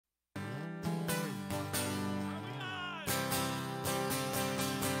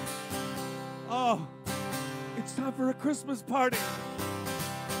It's time for a Christmas party.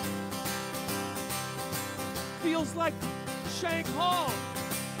 Feels like Shank Hall.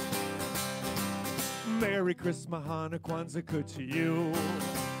 Merry Christmahanukwanzaa good to you.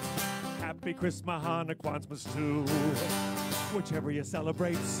 Happy Christmahanukwanzaa too. Whichever you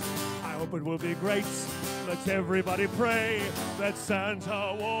celebrate, I hope it will be great. Let's everybody pray that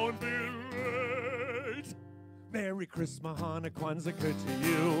Santa won't be late. Merry Christmahanukwanzaa good to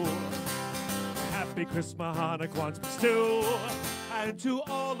you. Happy Christmahanukwanzaa too. And to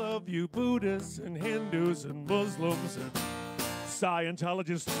all of you Buddhists and Hindus and Muslims and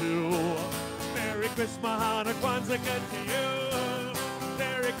Scientologists too. Merry Christmahanukwanzaa good to you.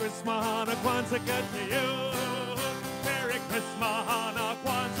 Merry Christmahanukwanzaa good to you. Merry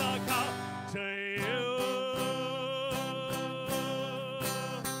Christmahanukwanzaa good to you.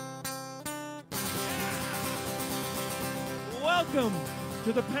 Welcome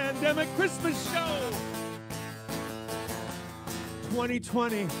to the Pandemic Christmas Show.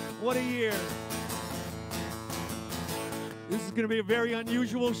 2020, what a year. This is going to be a very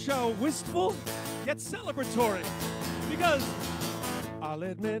unusual show. Wistful, yet celebratory. Because I'll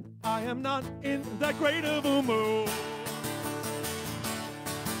admit I am not in that great of a mood.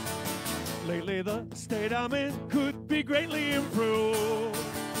 Lately the state I'm in could be greatly improved.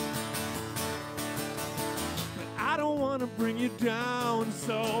 But I don't want to bring you down,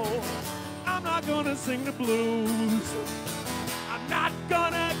 so I'm not going to sing the blues. I'm not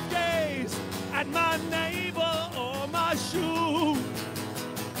gonna gaze at my neighbor or my shoe.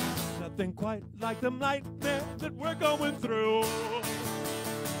 Nothing quite like the nightmare that we're going through.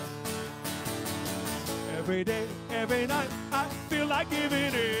 Every day, every night, I feel like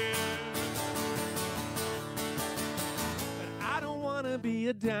giving in. But I don't wanna be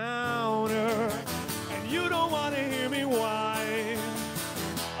a downer, and you don't wanna hear me whine.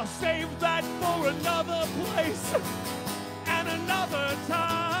 I'll save that for another place and another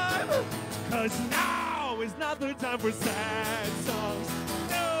time, 'cause now is not the time for sad songs.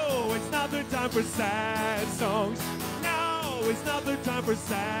 No, it's not the time for sad songs. Now is not the time for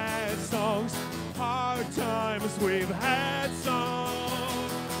sad songs. Hard times we've had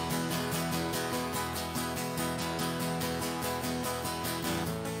songs.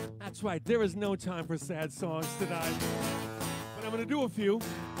 That's right, there is no time for sad songs tonight. But I'm gonna do a few.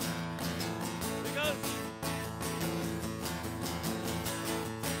 Because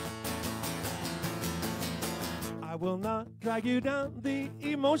I will not drag you down the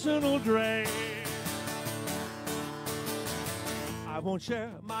emotional drain. I won't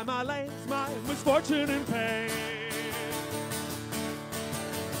share my life, my misfortune and pain.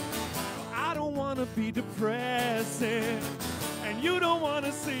 I don't want to be depressing, and you don't want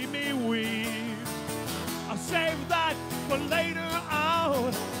to see me weep. I'll save that for later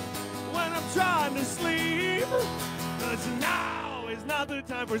on when I'm trying to sleep. 'Cause now is not the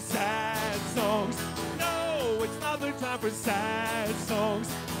time for sad songs. No, it's not the time for sad songs.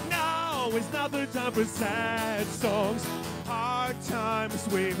 No, it's not the time for sad songs. Hard times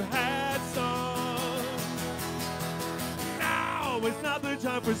we've had songs. Now it's not the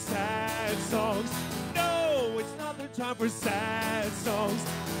time for sad songs. No, it's not the time for sad songs.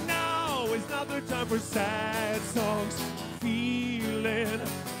 No, it's not the time for sad songs. Feeling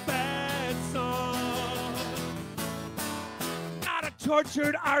bad songs. Not a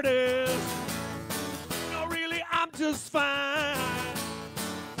tortured artist. I'm just fine.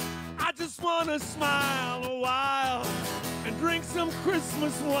 I just want to smile a while and drink some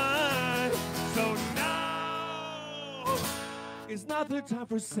Christmas wine. So now it's not the time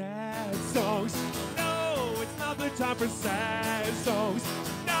for sad songs. No, it's not the time for sad songs.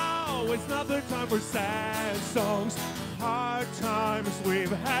 No, it's not the time for sad songs. Hard times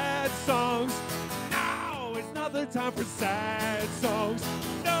we've had songs. Now it's not the time for sad songs.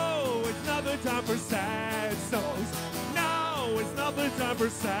 No, it's not the time for sad songs. No, it's not the time for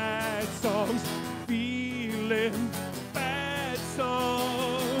sad songs. Feeling bad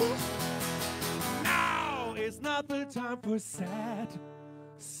songs. Now it's not the time for sad,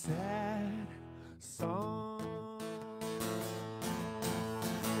 sad songs.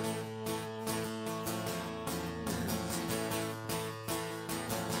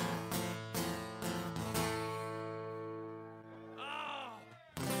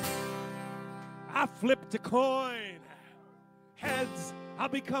 I flipped a coin. Heads, I'll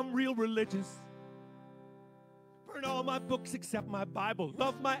become real religious. Burn all my books except my Bible.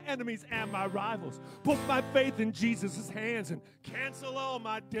 Love my enemies and my rivals. Put my faith in Jesus' hands and cancel all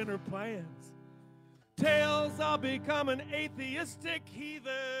my dinner plans. Tails, I'll become an atheistic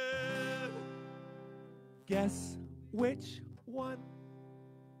heathen. Guess which one?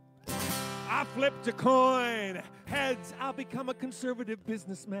 I flipped a coin. Heads, I'll become a conservative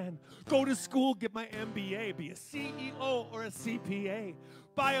businessman. Go to school, get my MBA, be a CEO or a CPA.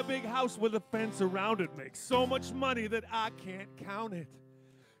 Buy a big house with a fence around it. Make so much money that I can't count it.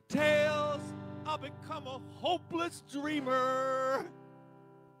 Tails, I'll become a hopeless dreamer.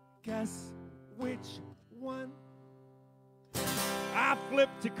 Guess which one? I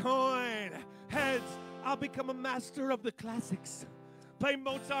flipped a coin. Heads, I'll become a master of the classics. Play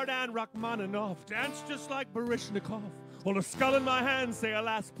Mozart and Rachmaninoff. Dance just like Baryshnikov. Hold a skull in my hand, say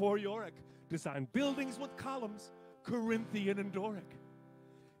alas, poor Yorick. Design buildings with columns, Corinthian and Doric.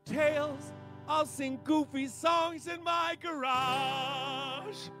 Tails, I'll sing goofy songs in my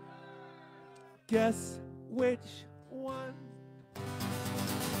garage. Guess which one?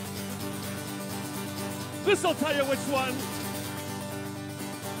 This'll tell you which one.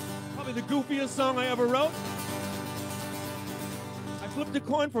 Probably the goofiest song I ever wrote. I flipped a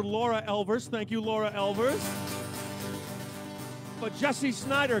coin for Laura Elvers. Thank you, Laura Elvers. But Jesse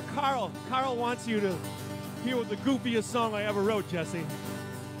Snyder, Carl wants you to hear what the goofiest song I ever wrote, Jesse.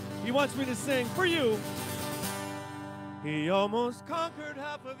 He wants me to sing for you. He almost conquered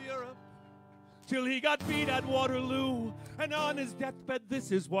half of Europe till he got beat at Waterloo. And on his deathbed,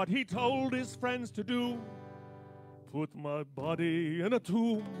 this is what he told his friends to do. Put my body in a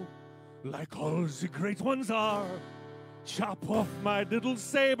tomb like all the great ones are. Chop off my little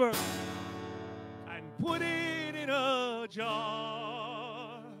saber and put it in a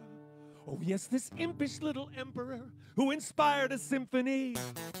jar. Oh yes, this impish little emperor who inspired a symphony.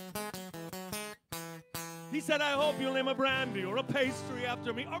 He said, I hope you'll name a brandy or a pastry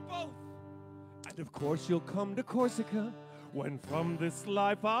after me, or both. And of course you'll come to Corsica when from this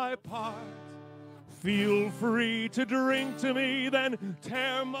life I part. Feel free to drink to me, then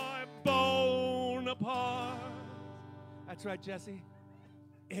tear my bone apart. That's right, Jesse.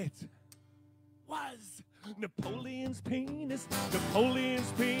 It was Napoleon's penis,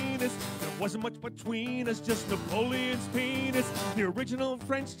 Napoleon's penis. There wasn't much between us, just Napoleon's penis. The original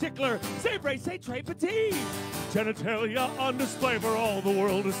French tickler, c'est vrai, c'est très petit. Genitalia on display for all the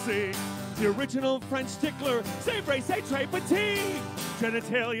world to see. The original French tickler, c'est vrai, c'est très petit.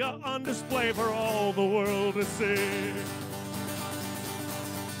 Genitalia on display for all the world to see.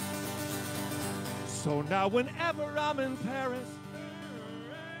 So now whenever I'm in Paris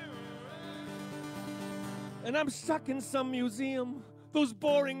and I'm stuck in some museum, those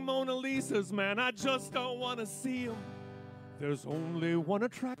boring Mona Lisas, man, I just don't want to see them. There's only one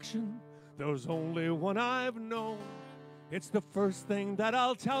attraction, there's only one I've known. It's the first thing that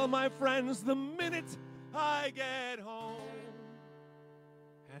I'll tell my friends the minute I get home.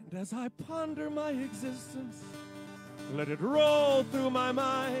 And as I ponder my existence, let it roll through my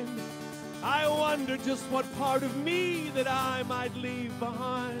mind, I wonder just what part of me that I might leave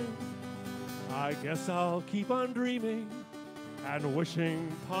behind. I guess I'll keep on dreaming and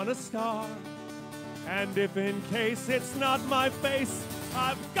wishing upon a star. And if in case it's not my face,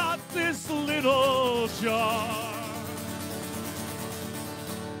 I've got this little jar.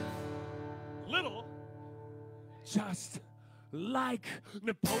 Little, just like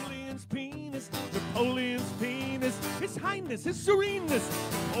Napoleon's penis, Napoleon's penis, His Highness, His Sereneness,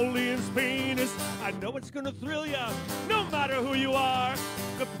 Napoleon's penis. I know it's gonna thrill ya, no matter who you are.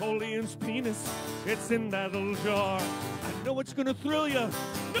 Napoleon's penis, it's in that little jar. I know it's gonna thrill ya,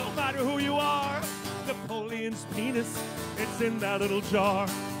 no matter who you are. Napoleon's penis, it's in that little jar.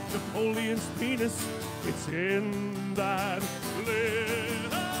 Napoleon's penis, it's in that little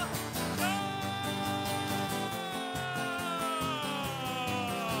jar.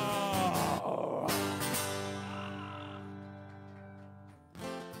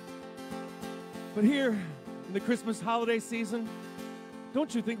 But here, in the Christmas holiday season,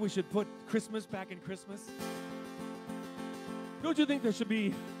 don't you think we should put Christmas back in Christmas? Don't you think there should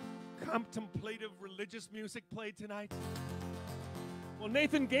be contemplative religious music played tonight? Well,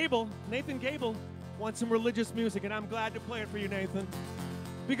 Nathan Gable wants some religious music, and I'm glad to play it for you, Nathan.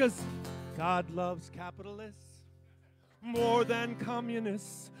 Because God loves capitalists more than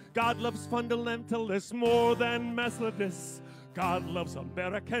communists. God loves fundamentalists more than Methodists. God loves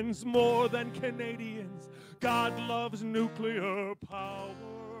Americans more than Canadians. God loves nuclear power.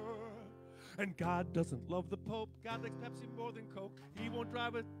 And God doesn't love the Pope. God likes Pepsi more than Coke. He won't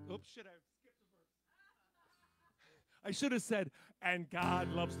drive a... Oops, shit, I skipped a verse. I should have said, and God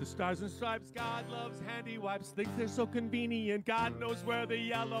loves the Stars and Stripes. God loves handy wipes. Thinks they're so convenient. God knows where the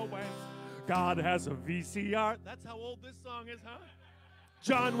yellow went. God has a VCR. That's how old this song is, huh?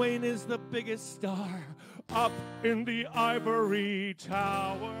 John Wayne is the biggest star up in the ivory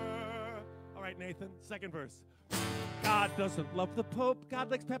tower. All right, right, Nathan? Second verse. God doesn't love the Pope.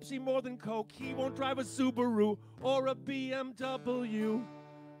 God likes Pepsi more than Coke. He won't drive a Subaru or a BMW.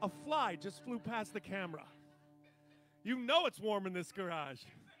 A fly just flew past the camera. You know it's warm in this garage.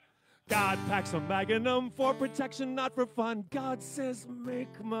 God packs a Magnum for protection, not for fun. God says,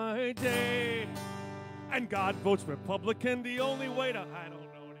 make my day. And God votes Republican, the only way to, I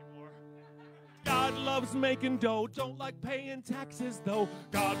don't know anymore. God loves making dough, don't like paying taxes though.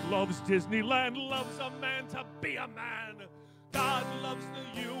 God loves Disneyland, loves a man to be a man. God loves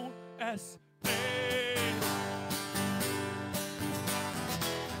the USA.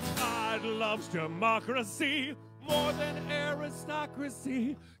 God loves democracy more than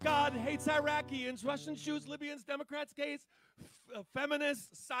aristocracy. God hates Iraqians, Russian Jews, Libyans, Democrats, gays, feminists,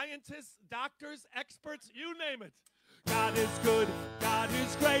 scientists, doctors, experts, you name it. God is good, God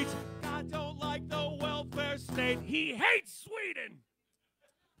is great. God don't like the welfare state. He hates Sweden.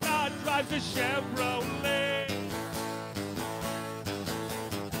 God drives a Chevrolet.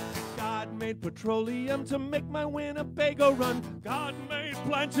 God made petroleum to make my Winnebago run. God made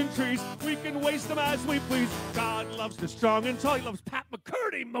plants and trees. We can waste them as we please. God loves the strong and tall. He loves Pat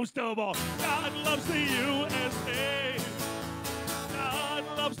McCurdy most of all. God loves the USA.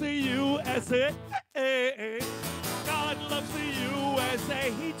 God loves the USA. God loves the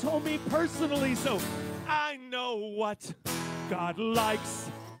USA. He told me personally, so I know what God likes.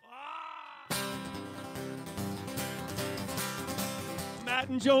 Matt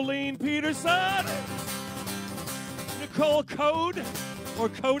and Jolene Peterson, Nicole Code, or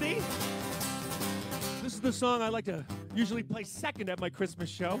Cody. This is the song I like to usually play second at my Christmas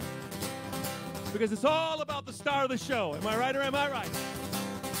show because it's all about the star of the show. Am I right or am I right?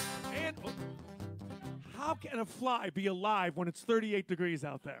 And how can a fly be alive when it's 38 degrees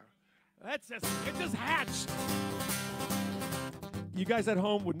out there? It just hatched. You guys at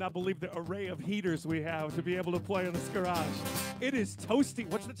home would not believe the array of heaters we have to be able to play in this garage. It is toasty.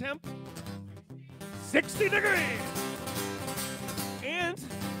 What's the temp? 60 degrees. And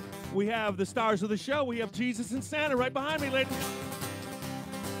we have the stars of the show. We have Jesus and Santa right behind me, ladies.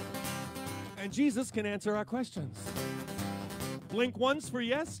 And Jesus can answer our questions. Blink once for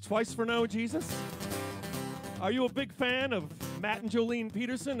yes, twice for no, Jesus. Are you a big fan of Matt and Jolene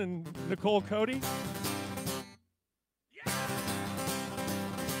Peterson and Nicole Cody?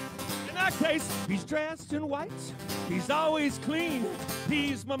 Case. He's dressed in white, he's always clean,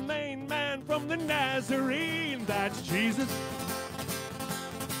 he's my main man from the Nazarene. That's Jesus,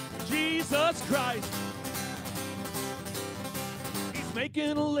 Jesus Christ. He's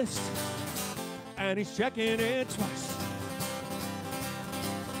making a list and he's checking it twice.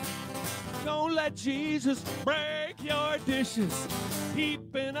 Don't let Jesus break your dishes,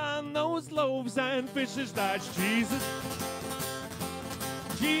 keeping on those loaves and fishes. That's Jesus,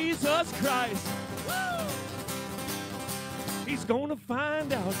 Jesus Christ. Woo! He's gonna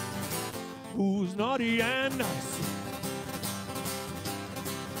find out who's naughty and nice.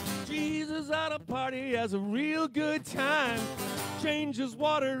 Jesus at a party has a real good time. Changes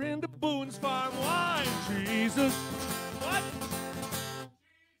water into Boone's Farm wine. Jesus. What?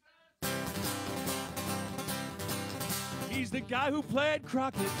 He's the guy who played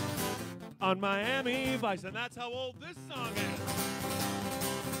Crockett on Miami Vice, and that's how old this song is.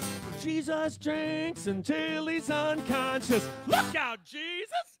 Jesus drinks until he's unconscious. Look out,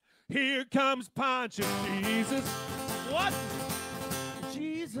 Jesus! Here comes Pontius. Jesus. What?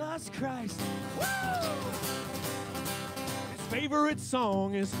 Jesus Christ. Woo! His favorite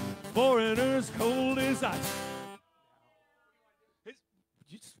song is Foreigner's Cold as Ice. You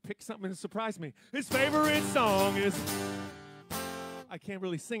just pick something and surprise me. His favorite song is... I can't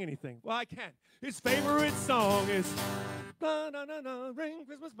really sing anything. Well, I can. His favorite song is... Ring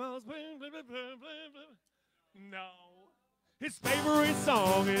Christmas bells, bling, bling, bling, bling, bling. No. His favorite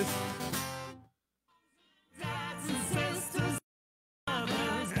song is... Dads and sisters,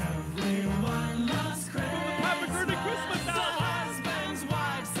 mothers, everyone loves Christmas. Happy birthday, Christmas album. Husbands,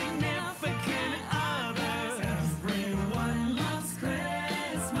 wives, significant others, everyone loves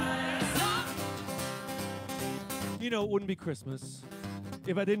Christmas. You know, it wouldn't be Christmas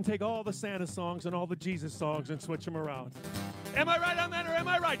if I didn't take all the Santa songs and all the Jesus songs and switch them around. Am I right on that, or am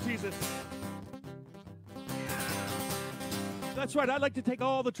I right, Jesus? That's right. I'd like to take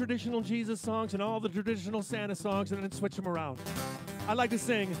all the traditional Jesus songs and all the traditional Santa songs and then switch them around. I'd like to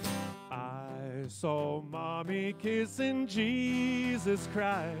sing, I saw Mommy kissing Jesus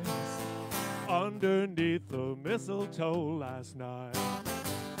Christ underneath the mistletoe last night.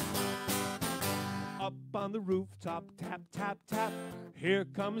 Up on the rooftop, tap, tap, tap, here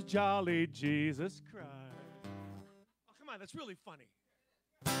comes jolly Jesus Christ. Oh, come on, that's really funny.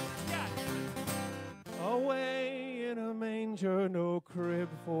 Yeah. manger, no crib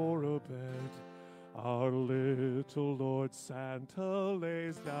for a bed. Our little Lord Santa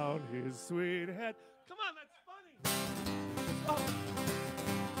lays down his sweet head. Come on, that's funny. Oh.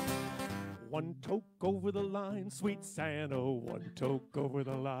 One toke over the line, sweet Santa, one toke over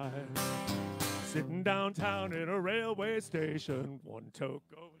the line. Sitting downtown in a railway station, one toke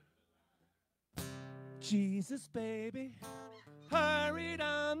over. Jesus, baby, hurry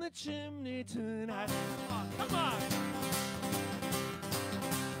down the chimney tonight. Oh, come on.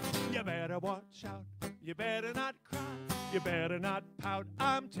 You better watch out. You better not cry. You better not pout.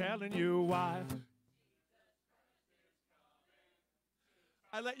 I'm telling you why.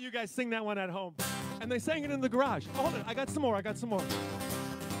 I let you guys sing that one at home. And they sang it in the garage. Oh, hold it. I got some more.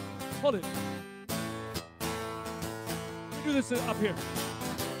 Hold it. Let me do this up here.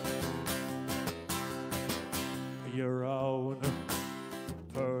 Your own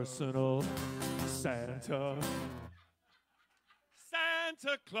personal Santa.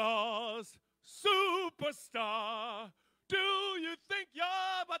 Santa Claus, superstar. Do you think you're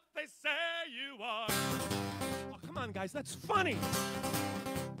what they say you are? Oh, come on, guys. That's funny.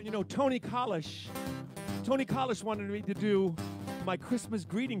 And you know, Tony Collish wanted me to do my Christmas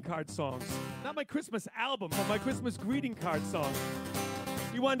greeting card songs. Not my Christmas album, but my Christmas greeting card song.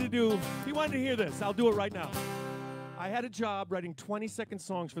 He wanted to hear this. I'll do it right now. I had a job writing 20-second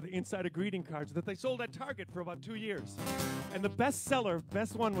songs for the inside of greeting cards that they sold at Target for about 2 years. And the best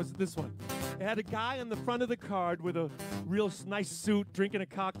one was this one. It had a guy on the front of the card with a real nice suit, drinking a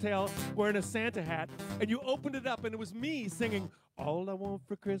cocktail, wearing a Santa hat. And you opened it up, and it was me singing, all I want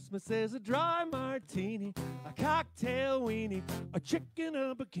for Christmas is a dry martini, a cocktail weenie, a chick in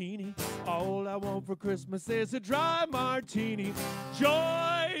a bikini. All I want for Christmas is a dry martini,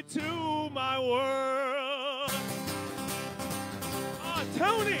 joy to my world. Oh,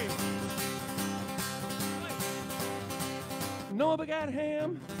 Tony! Noah begat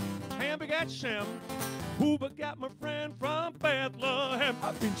Ham, Ham begat Shem, who begat my friend from Bethlehem.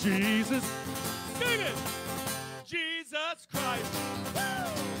 I mean, Jesus. Sing it! Jesus Christ. Woo!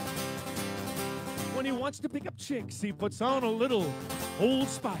 When he wants to pick up chicks, he puts on a little Old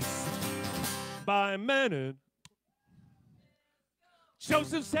Spice by Manon.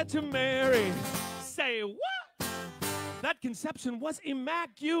 Joseph said to Mary, say what? That conception was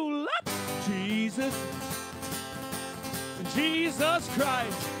immaculate. Jesus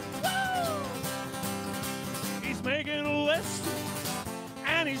Christ. Woo! He's making a list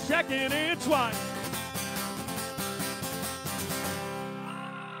and he's checking it twice.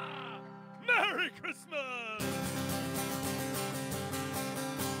 Merry Christmas!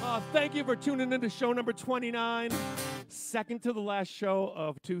 Thank you for tuning in to show number 29. Second to the last show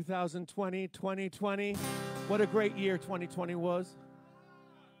of 2020. What a great year 2020 was.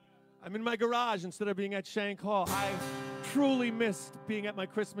 I'm in my garage instead of being at Shank Hall. I truly missed being at my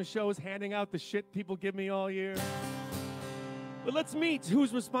Christmas shows, handing out the shit people give me all year. But let's meet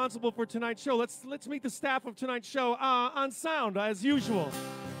who's responsible for tonight's show. Let's meet the staff of tonight's show on sound, as usual.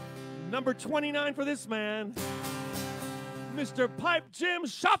 Number 29 for this man, Mr. Pipe Jim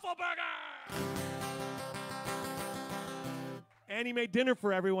Shuffleberger. And he made dinner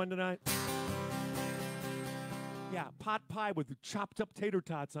for everyone tonight. Yeah, pot pie with chopped up tater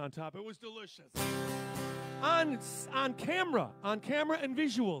tots on top. It was delicious. On camera and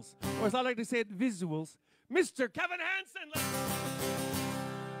visuals, or as I like to say it, visuals, Mr. Kevin Hansen.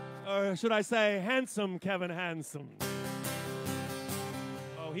 Or should I say, handsome Kevin Hansen.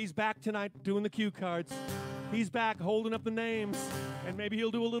 Oh, he's back tonight doing the cue cards. He's back holding up the names. And maybe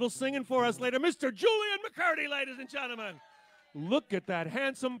he'll do a little singing for us later. Mr. Julian McCurdy, ladies and gentlemen. Look at that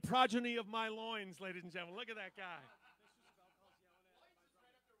handsome progeny of my loins, ladies and gentlemen. Look at that guy.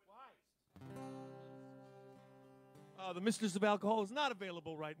 The Mistress of Alcohol is not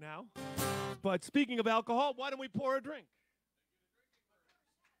available right now. But speaking of alcohol, why don't we pour a drink?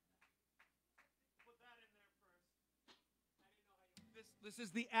 Put that in there first. This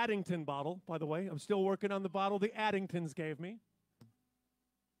is the Addington bottle, by the way. I'm still working on the bottle the Addingtons gave me.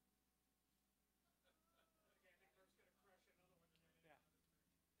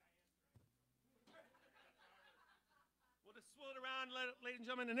 Around, ladies and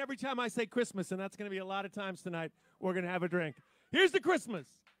gentlemen, and every time I say Christmas, and that's going to be a lot of times tonight, we're going to have a drink. Here's the Christmas.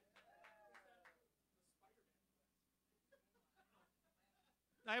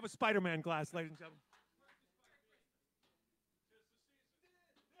 I have a Spider-Man glass, ladies and gentlemen.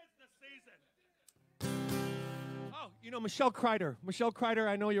 It's the season. Oh, you know, Michelle Kreider. Michelle Kreider,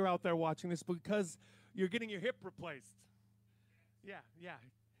 I know you're out there watching this because you're getting your hip replaced. Yeah.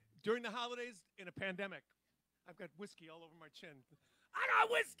 During the holidays, in a pandemic. I've got whiskey all over my chin. I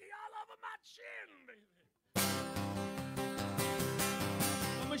got whiskey all over my chin, baby.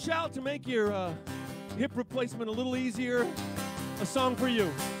 Michelle, to make your hip replacement a little easier, a song for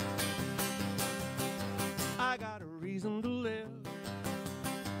you. I got a reason to live,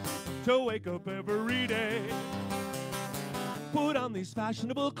 to wake up every day, put on these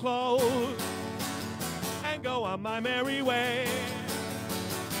fashionable clothes, and go on my merry way.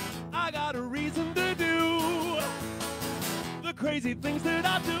 I got a reason to do the crazy things that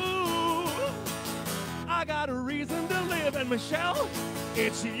I do. I got a reason to live, and Michelle,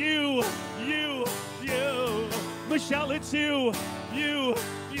 it's you, you, you. Michelle, it's you, you,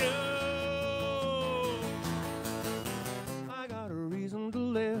 you. I got a reason to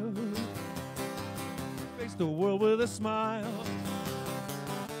live, face the world with a smile.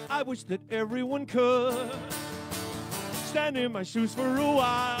 I wish that everyone could stand in my shoes for a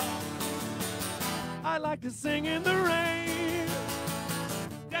while. I like to sing in the rain,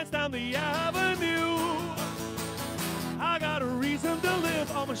 dance down the avenue. I got a reason to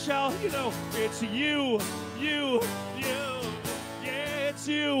live. Oh, Michelle, you know, it's you, you, you. Yeah, it's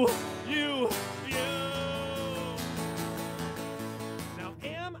you, you, you. Now,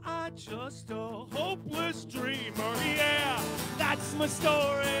 am I just a hopeless dreamer? Yeah, that's my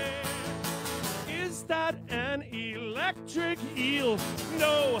story. Is that an electric eel?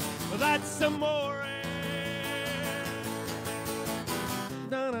 No, that's amore.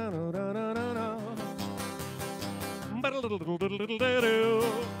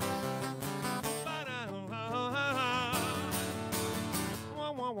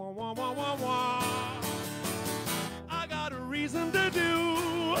 I got a reason to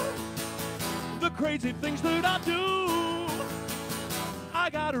do the crazy things that I do. I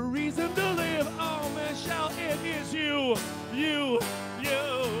got a reason to live. Oh, Michelle, it is you, you,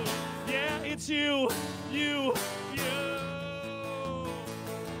 you. Yeah, it's you, you, you.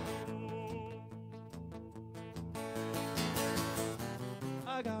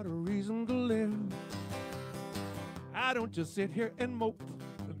 I got a reason to live. I don't just sit here and mope.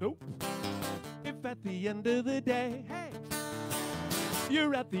 Nope. If at the end of the day, hey,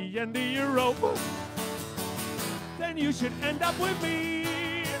 you're at the end of your rope, then you should end up with me.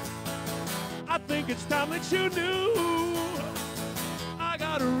 I think it's time that you knew. I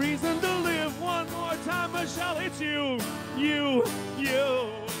got a reason to live. One more time, Michelle, it's you, you, you.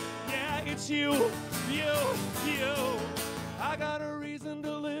 Yeah, it's you, you, you. I got a reason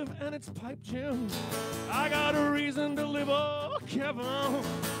to live, and it's Pipe Jim. I got a reason to live, oh, Kevin.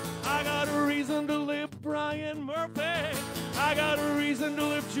 I got a reason to live, Brian Murphy. I got a reason to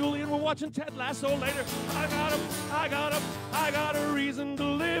live, Julian. We're watching Ted Lasso later. I got a reason to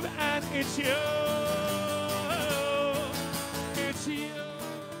live, and it's you. It's you.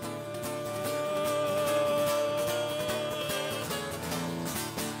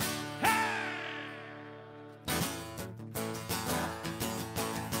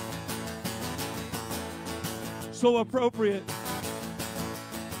 So appropriate.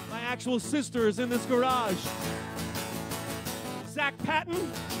 My actual sister is in this garage. Zach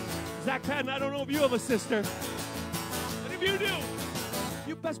Patton. Zach Patton, I don't know if you have a sister. But if you do,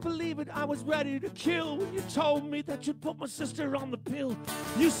 you best believe it, I was ready to kill when you told me that you'd put my sister on the pill.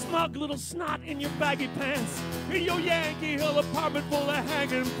 You smug little snot in your baggy pants, in your Yankee Hill apartment full of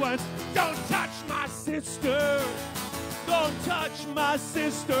hanging plants. Don't touch my sister. Don't touch my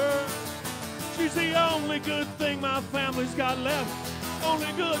sister. She's the only good thing my family's got left.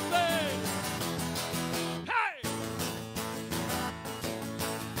 Only good thing. Hey!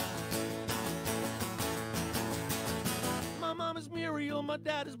 My mom is Muriel, my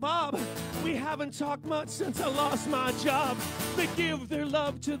dad is Bob. We haven't talked much since I lost my job. They give their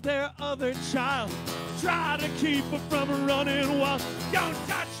love to their other child. Try to keep her from running wild. Don't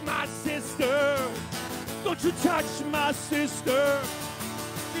touch my sister. Don't you touch my sister.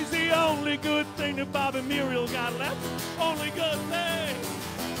 She's the only good thing that Bob and Muriel got left. Only good thing.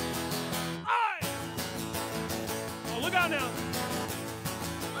 Aye! Oh, look out now.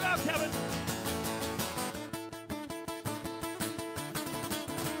 Look out, Kevin.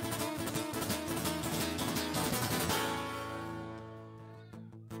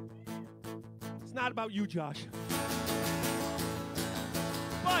 It's not about you, Josh.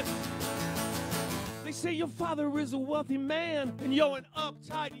 But they say your father is a wealthy man and you're an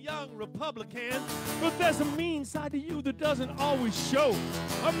uptight young Republican. But there's a mean side to you that doesn't always show.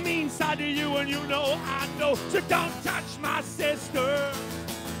 A mean side to you, and you know I know. So don't touch my sister.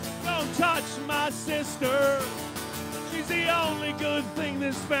 Don't touch my sister. She's the only good thing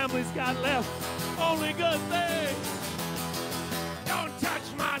this family's got left. Only good thing. Don't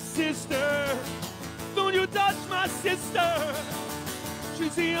touch my sister. Don't you touch my sister.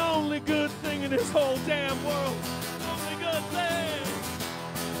 She's the only good thing in this whole damn world. Only good thing.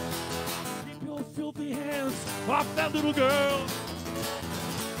 filthy hands off that little girl.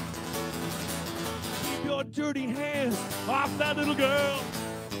 Keep your dirty hands off that little girl.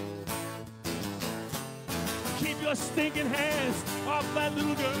 Keep your stinking hands off that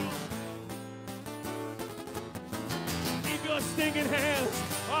little girl. Keep your stinking hands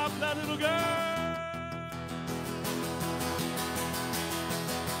off that little girl.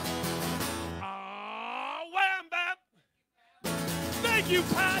 Wham, bam. Thank you,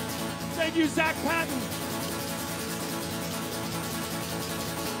 Pat. Thank you, Zach Patton.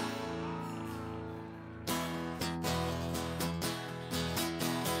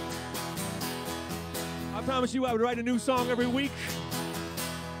 I promised you I would write a new song every week.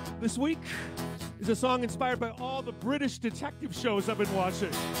 This week is a song inspired by all the British detective shows I've been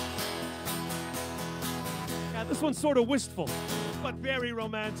watching. Yeah, this one's sort of wistful, but very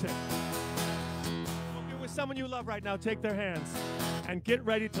romantic. If you're with someone you love right now, take their hands and get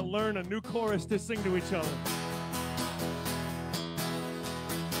ready to learn a new chorus to sing to each other.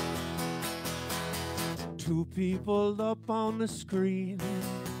 Two people up on the screen,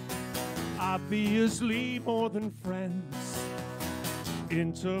 obviously more than friends.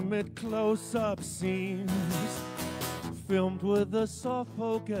 Intimate close-up scenes, filmed with a soft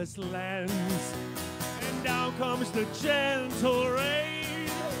focus lens. And down comes the gentle rain.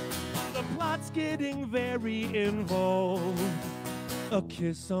 The plot's getting very involved. A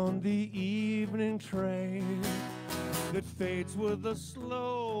kiss on the evening train that fades with a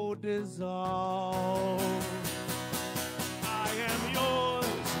slow dissolve. I am yours,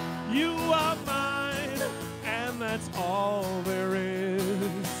 you are mine, and that's all there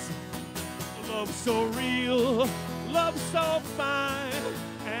is. Love so real, love so fine,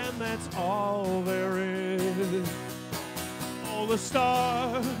 and that's all there is. All the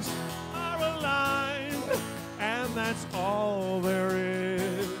stars are aligned, and that's all there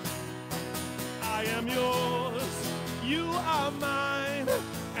is. I am yours, you are mine,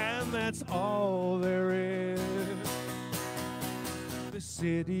 and that's all there is. The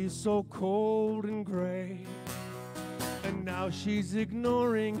city's so cold and gray, and now she's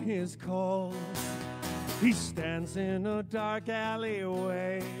ignoring his calls. He stands in a dark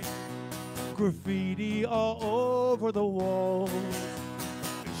alleyway, graffiti all over the walls.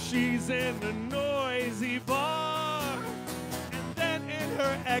 She's in a noisy bar, and then in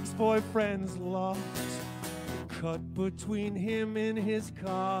her ex-boyfriend's loft, cut between him and his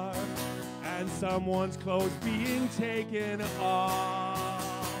car, and someone's clothes being taken off.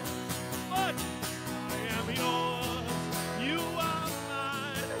 But I am yours, you are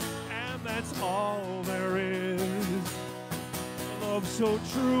mine, and that's all there is. Love so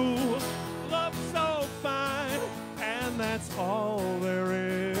true, love so fine, and that's all there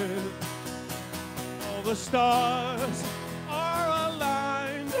is. All the stars are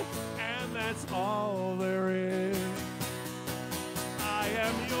aligned, and that's all there is. I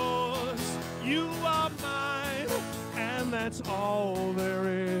am yours, you are mine, and that's all there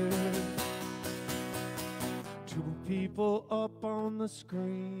is. Two people up on the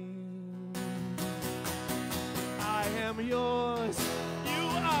screen. I am yours, you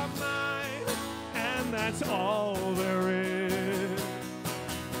are mine, and that's all there is.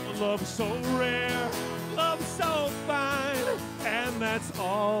 Love so rare, love so fine, and that's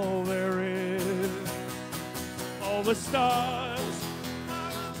all there is. All the stars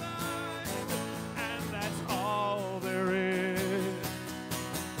are aligned, and that's all there is.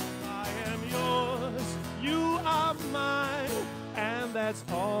 I am yours, you are mine, and that's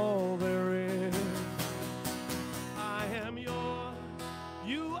all there is. I am yours,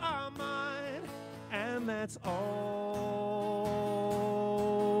 you are mine, and that's all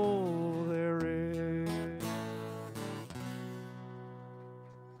there is.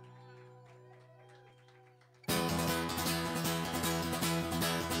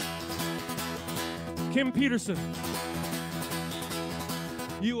 Kim Peterson,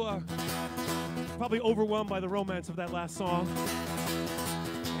 you are probably overwhelmed by the romance of that last song,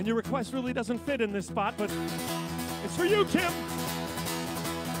 and your request really doesn't fit in this spot, but it's for you, Kim.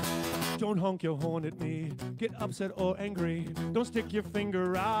 Don't honk your horn at me, get upset or angry. Don't stick your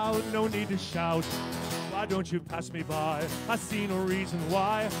finger out, no need to shout. Why don't you pass me by? I see no reason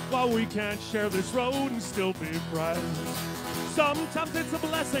why we can't share this road and still be friends. Sometimes it's a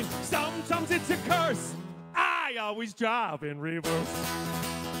blessing, sometimes it's a curse. I always drive in reverse.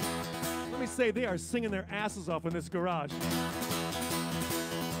 Let me say, they are singing their asses off in this garage.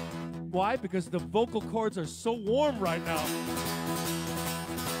 Why? Because the vocal cords are so warm right now.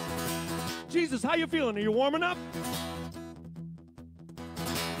 Jesus, how you feeling? Are you warming up?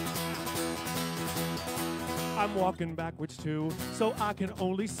 I'm walking backwards too, so I can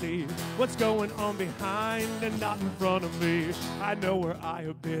only see what's going on behind and not in front of me. I know where I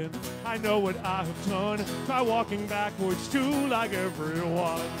have been, I know what I have done. Try walking backwards too like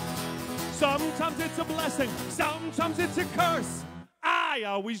everyone. Sometimes it's a blessing, sometimes it's a curse. I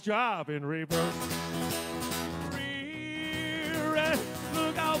always drive in reverse. Rear end,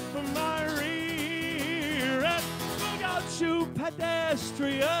 look out for my rear end. Look out, you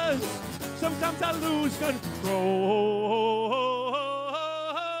pedestrians. Sometimes I lose control.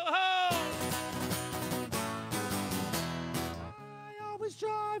 I always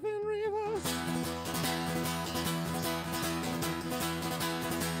drive in reverse.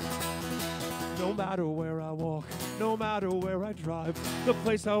 No matter where I walk, no matter where I drive, the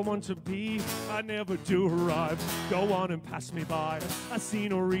place I want to be, I never do arrive. Go on and pass me by. I see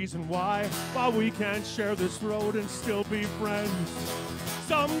no reason why we can't share this road and still be friends.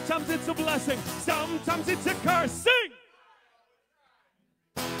 Sometimes it's a blessing, sometimes it's a curse. Sing!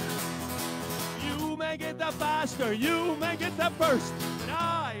 You make it the faster, you make it the first, and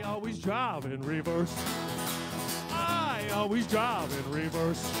I always drive in reverse. I always drive in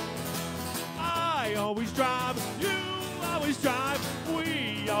reverse. I always drive, you always drive,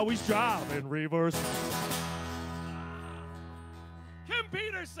 we always drive in reverse. Kim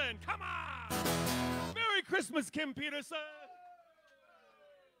Peterson, come on! Merry Christmas, Kim Peterson!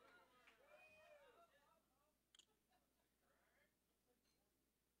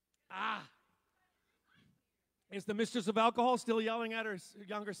 Is the mistress of alcohol still yelling at her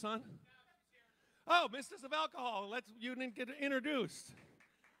younger son? Oh, mistress of alcohol, you didn't get introduced.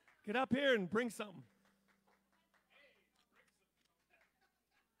 Get up here and bring something.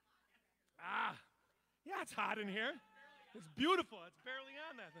 Yeah, it's hot in here. It's beautiful. It's barely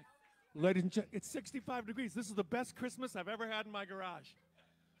on that thing. Ladies and gentlemen, it's 65 degrees. This is the best Christmas I've ever had in my garage.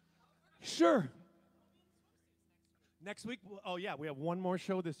 Sure. Next week, oh yeah, we have one more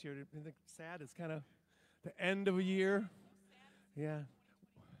show this year. Isn't it sad? It's kind of the end of a year. Yeah.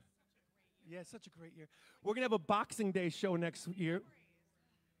 Yeah, it's such a great year. We're going to have a Boxing Day show next year.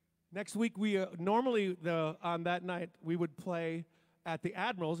 Next week, we normally on that night, we would play at the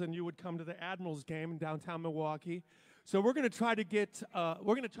Admirals, and you would come to the Admirals game in downtown Milwaukee. So we're going to try to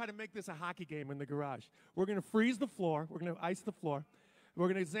make this a hockey game in the garage. We're going to freeze the floor. We're going to ice the floor. We're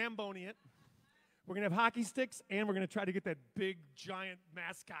going to Zamboni it. We're going to have hockey sticks, and we're going to try to get that big, giant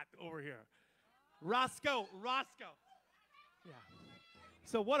mascot over here. Roscoe. Yeah.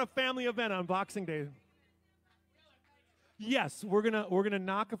 So what a family event on Boxing Day. Yes, we're gonna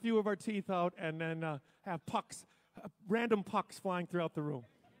knock a few of our teeth out and then have pucks, random pucks flying throughout the room.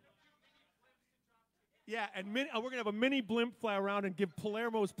 Yeah, and we're gonna have a mini blimp fly around and give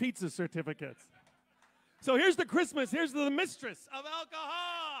Palermo's pizza certificates. So here's the Christmas. Here's the mistress of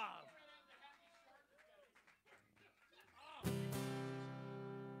alcohol.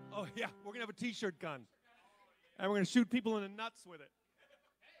 Oh yeah, we're gonna have a T-shirt gun, and we're gonna shoot people in the nuts with it.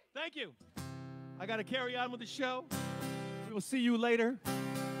 Thank you. I gotta carry on with the show. We will see you later.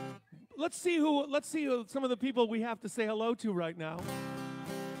 Let's see who some of the people we have to say hello to right now.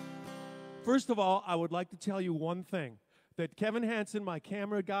 First of all, I would like to tell you one thing, that Kevin Hansen, my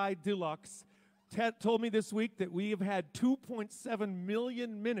camera guy deluxe, told me this week that we have had 2.7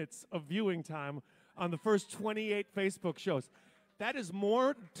 million minutes of viewing time on the first 28 Facebook shows. That is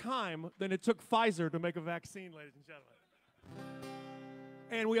more time than it took Pfizer to make a vaccine, ladies and gentlemen.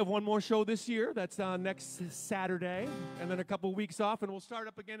 And we have one more show this year. That's next Saturday. And then a couple weeks off. And we'll start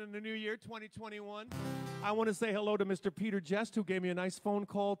up again in the new year, 2021. I want to say hello to Mr. Peter Jest, who gave me a nice phone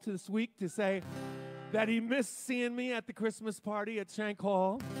call this week to say that he missed seeing me at the Christmas party at Shank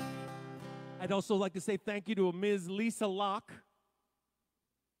Hall. I'd also like to say thank you to Ms. Lisa Locke.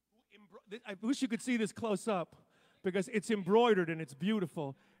 I wish you could see this close up, because it's embroidered and it's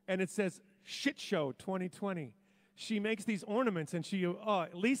beautiful. And it says, Shit Show 2020. She makes these ornaments, and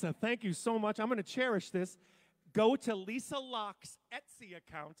Lisa, thank you so much. I'm going to cherish this. Go to Lisa Locke's Etsy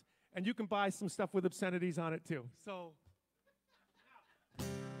account, and you can buy some stuff with obscenities on it, too. So,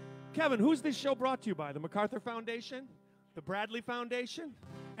 Kevin, who's this show brought to you by? The MacArthur Foundation, the Bradley Foundation,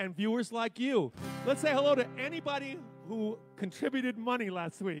 and viewers like you. Let's say hello to anybody who contributed money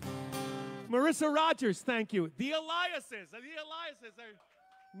last week. Marissa Rogers, thank you. The Eliases are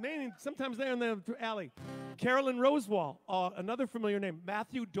sometimes they're in the alley. Carolyn Rosewall, another familiar name.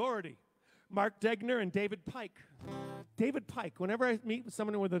 Matthew Doherty, Mark Degner, and David Pike. David Pike. Whenever I meet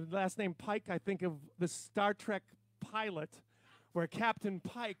someone with the last name Pike, I think of the Star Trek pilot where Captain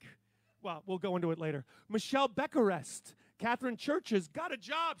Pike, well, we'll go into it later. Michelle Beckerest. Catherine Churches got a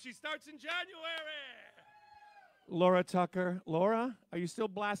job. She starts in January. Laura Tucker. Laura, are you still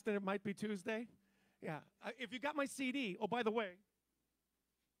blasting It Might Be Tuesday? Yeah. If you got my CD, oh, by the way,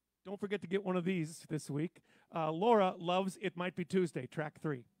 don't forget to get one of these this week. Laura loves It Might Be Tuesday, track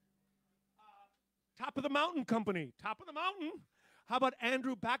 3. Top of the Mountain Company, Top of the Mountain. How about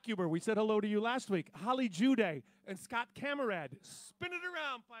Andrew Backhuber? We said hello to you last week. Holly Jude and Scott Camerad. Spin it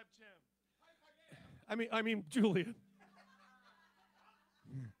around, Pipe Jam. I mean, Julian.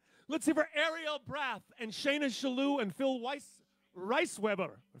 Let's see for Ariel Brath and Shayna Shalou and Phil Riceweber.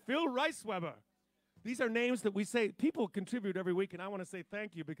 Phil Riceweber. These are names that we say people contribute every week, and I want to say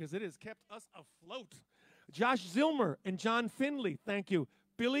thank you because it has kept us afloat. Josh Zilmer and John Finley, thank you.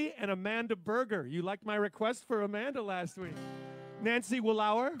 Billy and Amanda Berger. You liked my request for Amanda last week. Nancy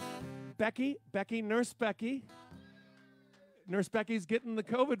Willauer, Becky, Nurse Becky. Nurse Becky's getting the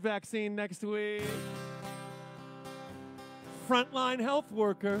COVID vaccine next week. Frontline health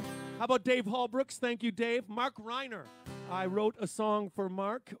worker. How about Dave Hallbrooks? Thank you, Dave. Mark Reiner. I wrote a song for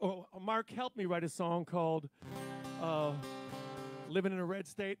Mark. Oh, Mark helped me write a song called Living in a Red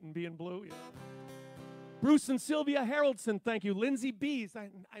State and Being Blue. Yeah. Bruce and Sylvia Haroldson, thank you. Lindsay Bees, I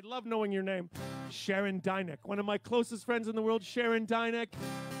love knowing your name. Sharon Dyneck, one of my closest friends in the world, Sharon Dyneck.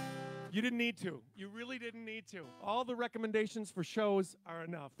 You didn't need to. You really didn't need to. All the recommendations for shows are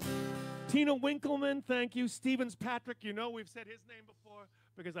enough. Tina Winkleman, thank you. Stevens Patrick, you know we've said his name before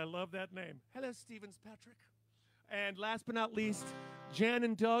because I love that name. Hello, Stevens Patrick. And last but not least, Jan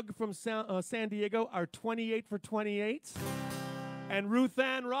and Doug from San Diego are 28 for 28. And Ruth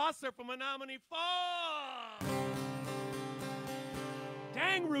Ann Rosser from Menominee Falls.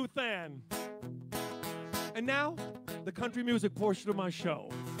 Dang, Ruth Ann. And now, the country music portion of my show.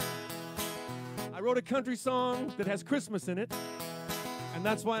 I wrote a country song that has Christmas in it, and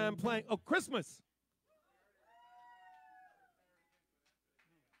that's why I'm playing. Oh, Christmas!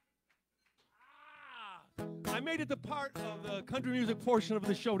 I made it the part of the country music portion of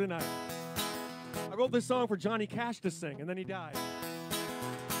the show tonight. I wrote this song for Johnny Cash to sing, and then he died.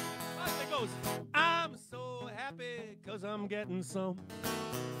 It goes, I'm so happy 'cause I'm getting some.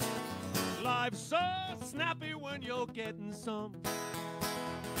 Life's so snappy when you're getting some.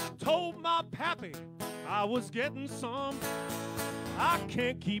 Told my pappy I was getting some. I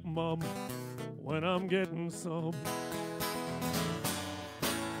can't keep mum when I'm getting some.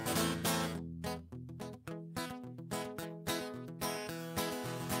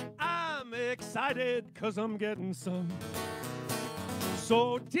 I'm excited 'cause I'm getting some.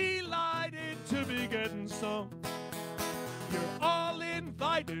 So delighted to be getting some. You're all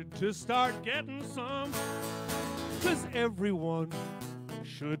invited to start getting some. 'Cause everyone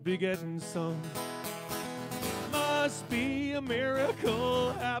should be getting some. Must be a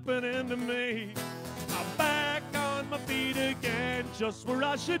miracle happening to me. I'm back on my feet again, just where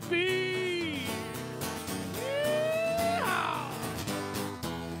I should be. Yeah!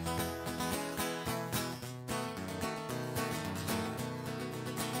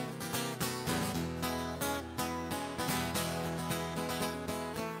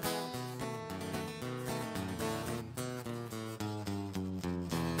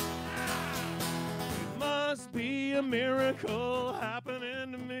 Be a miracle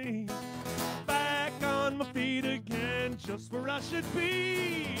happening to me. Back on my feet again, just where I should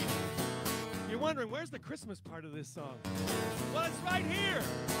be. You're wondering, where's the Christmas part of this song? Well, it's right here.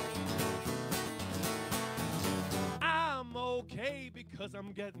 I'm okay because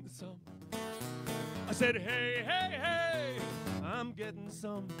I'm getting some. I said, hey, hey, hey, I'm getting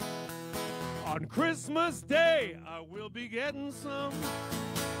some. On Christmas Day, I will be getting some.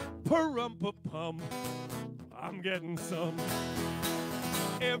 Pum-pum. I'm getting some.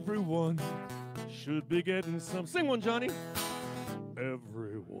 Everyone should be getting some. Sing one, Johnny.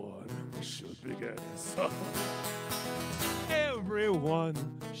 Everyone should be getting some. Everyone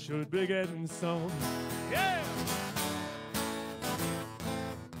should be getting some. Yeah!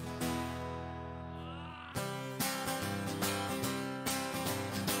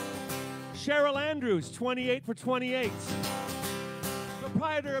 Cheryl Andrews, 28 for 28.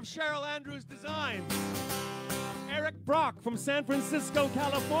 Proprietor of Cheryl Andrews Designs. Eric Brock from San Francisco,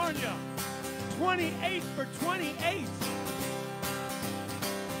 California. 28 for 28.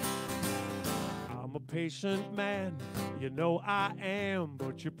 I'm a patient man, you know I am,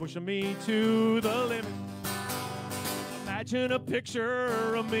 but you're pushing me to the limit. Imagine a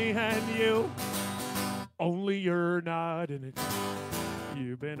picture of me and you, only you're not in it.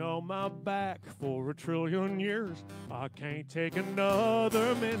 You've been on my back for 1 trillion years. I can't take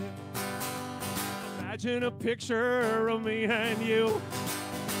another minute. Imagine a picture of me and you,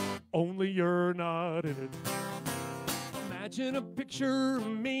 only you're not in it. Imagine a picture of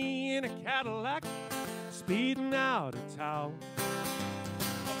me in a Cadillac, speeding out of town.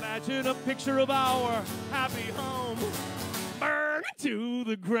 Imagine a picture of our happy home burning to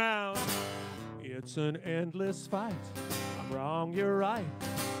the ground. It's an endless fight. I'm wrong, you're right.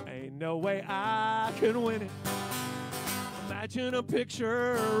 Ain't no way I can win it. Imagine a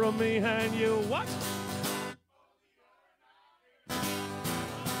picture of me and you. What?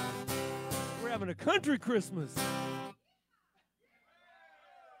 We're having a country Christmas.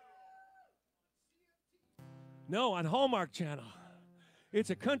 No, on Hallmark Channel. It's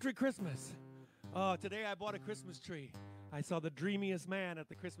a country Christmas. Today I bought a Christmas tree. I saw the dreamiest man at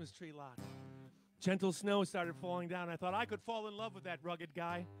the Christmas tree lot. Gentle snow started falling down. I thought I could fall in love with that rugged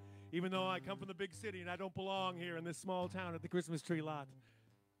guy, even though I come from the big city and I don't belong here in this small town at the Christmas tree lot.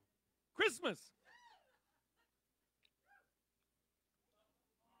 Christmas!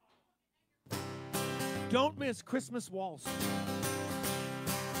 Don't miss Christmas Waltz.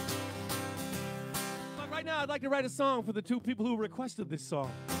 But right now, I'd like to write a song for the two people who requested this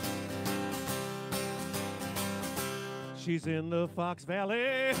song. She's in the Fox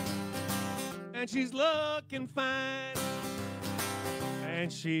Valley, and she's looking fine,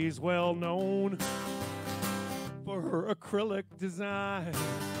 and she's well known for her acrylic design.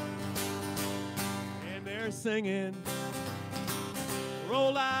 And they're singing,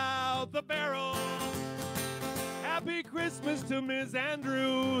 roll out the barrel, Happy Christmas to Miss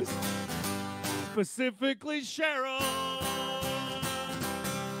Andrews, specifically Cheryl.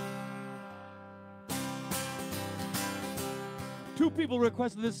 Two people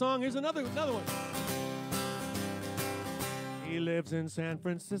requested this song. Here's another one. He lives in San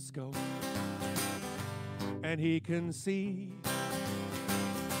Francisco, and he can see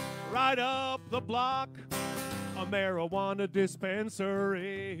right up the block a marijuana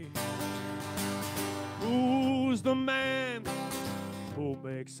dispensary. Who's the man who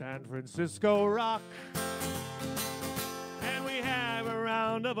makes San Francisco rock? And we have a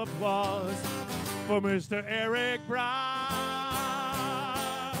round of applause for Mr. Eric Brown.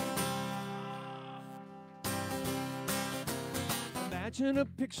 Imagine a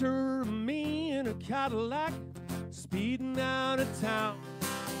picture of me in a Cadillac speeding out of town.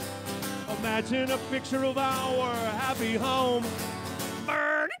 Imagine a picture of our happy home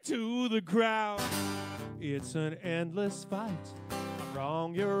burning to the ground. It's an endless fight. I'm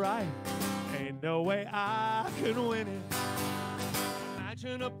wrong, you're right. Ain't no way I can win it.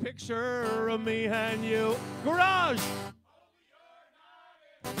 Imagine a picture of me and you. Garage!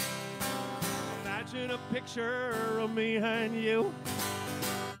 Imagine a picture of me and you.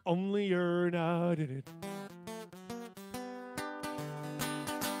 Only you're not in it.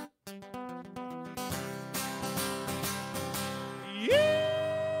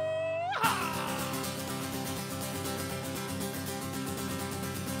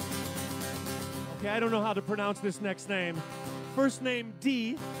 Okay, I don't know how to pronounce this next name. First name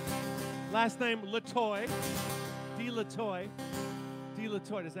D, last name Latoy. D Latoy. D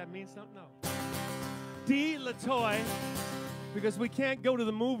Latoy, does that mean something? No. D Latoy, because we can't go to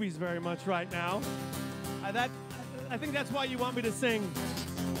the movies very much right now. I think that's why you want me to sing.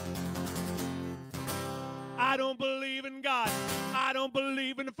 I don't believe in God. I don't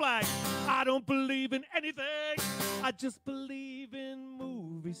believe in the flag. I don't believe in anything. I just believe in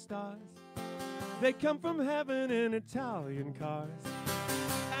movie stars. They come from heaven in Italian cars.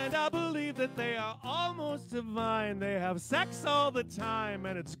 And I believe that they are almost divine. They have sex all the time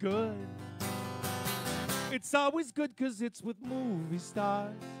and it's good. It's always good because it's with movie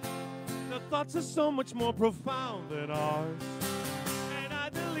stars. Their thoughts are so much more profound than ours. And I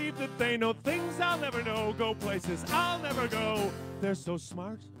believe that they know things I'll never know, go places I'll never go. They're so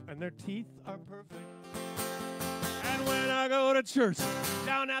smart and their teeth are perfect. And when I go to church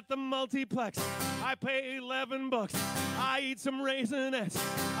down at the multiplex, I pay $11. I eat some Raisinets.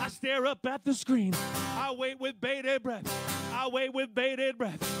 I stare up at the screen. I wait with bated breath. I wait with bated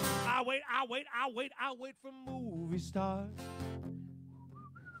breath. I wait for movie stars.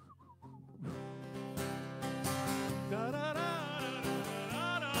 Da da da.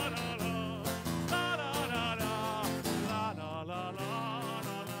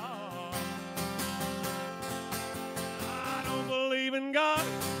 In God,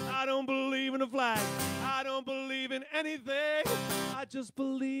 I don't believe in a flag. I don't believe in anything. I just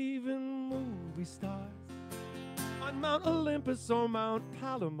believe in movie stars on Mount Olympus or Mount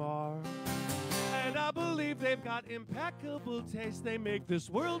Palomar. And I believe they've got impeccable taste. They make this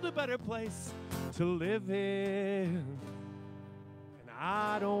world a better place to live in. And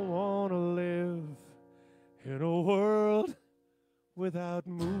I don't want to live in a world without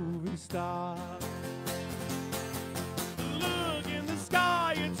movie stars.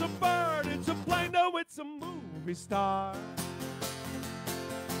 Sky, it's a bird, it's a plane, no, it's a movie star.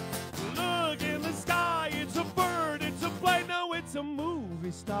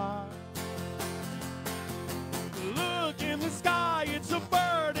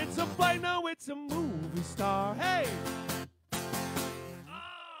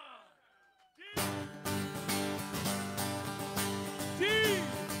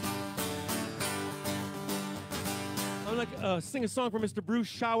 like to sing a song for Mr. Bruce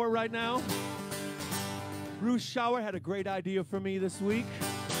Shower right now. Bruce Shower had a great idea for me this week.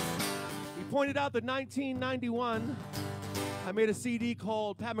 He pointed out that 1991, I made a CD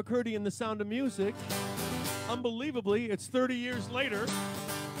called Pat McCurdy and the Sound of Music. Unbelievably, it's 30 years later.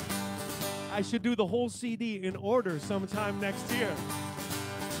 I should do the whole CD in order sometime next year.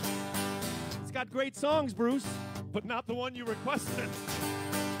 It's got great songs, Bruce, but not the one you requested.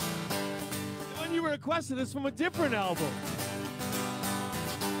 The one you requested is from a different album.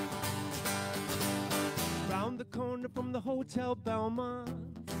 Round the corner from the Hotel Belmont,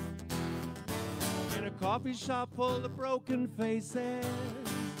 in a coffee shop full of broken faces,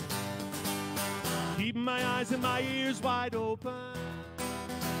 keeping my eyes and my ears wide open,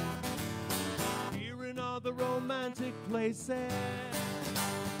 hearing all the romantic places.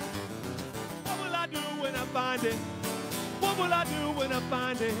 What will I do when I find it? What will I do when I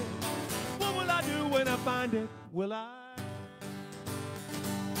find it? What will I do when I find it? Will I?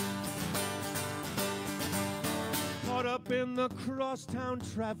 Caught up in the crosstown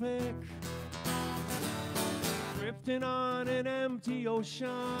traffic, drifting on an empty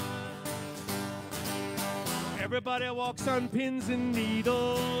ocean. Everybody walks on pins and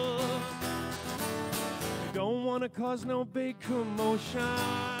needles. They don't want to cause no big commotion.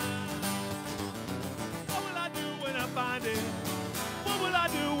 What will I do when I find it? What will I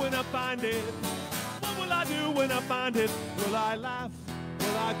do when I find it? What will I do when I find it? Will I laugh?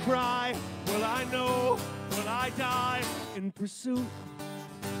 Will I cry? Will I know? Will I die in pursuit?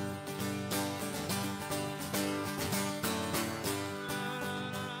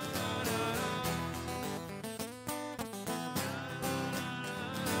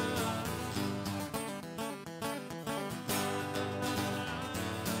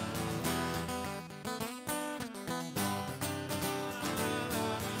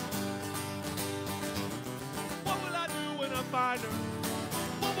 What will I do when I find her?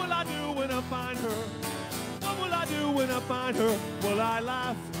 What will I do when I find her? What will I do when I find her? Will I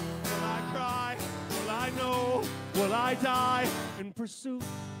laugh? Will I cry? Will I know? Will I die in pursuit?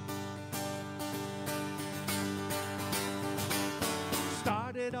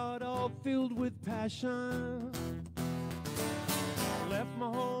 Started out all filled with passion, left my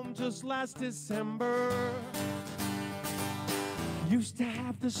home just last December. Used to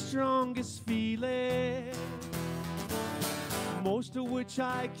have the strongest feeling, most of which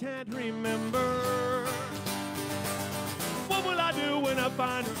I can't remember. What will I do when I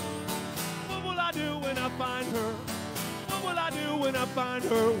find her? What will I do when I find her? What will I do when I find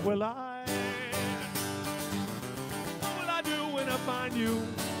her? Will I? What will I do when I find you?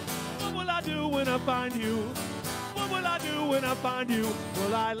 What will I do when I find you? What will I do when I find you?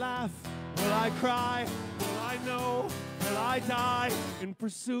 Will I laugh? Will I cry? Will I know? Will I die in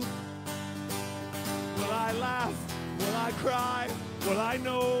pursuit? Will I laugh? Will I cry? Will I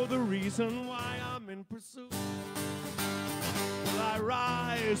know the reason why I'm in pursuit? Will I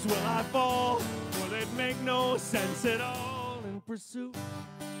rise? Will I fall? Will it make no sense at all in pursuit?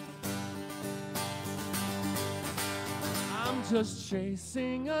 I'm just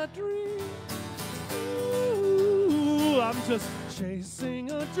chasing a dream. Ooh, I'm just chasing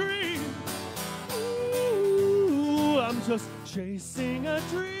a dream. Ooh, I'm just chasing a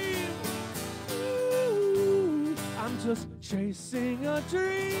dream. Ooh, I'm just chasing a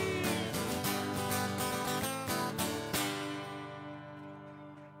dream.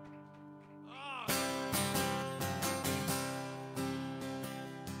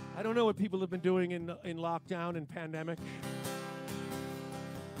 I don't know what people have been doing in lockdown and pandemic.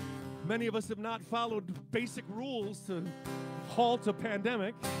 Many of us have not followed basic rules to halt a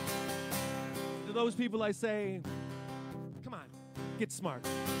pandemic. To those people I say, come on, get smart.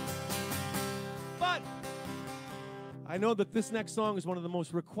 But I know that this next song is one of the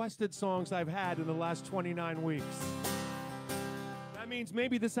most requested songs I've had in the last 29 weeks. That means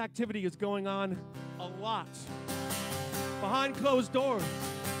maybe this activity is going on a lot behind closed doors.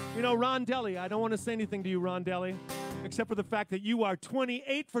 You know, Ron Deli, I don't want to say anything to you, Ron Deli, except for the fact that you are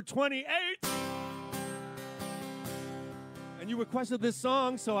 28 for 28. And you requested this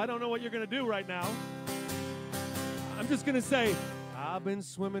song, so I don't know what you're going to do right now. I'm just going to say, I've been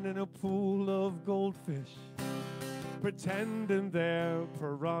swimming in a pool of goldfish, pretending they're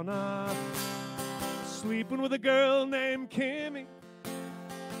piranha, sleeping with a girl named Kimmy,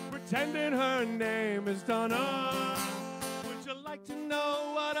 pretending her name is Donna. Would you like to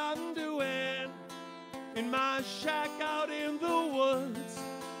know what I'm doing in my shack out in the woods?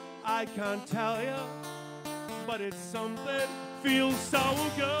 I can't tell you, but it's something feels so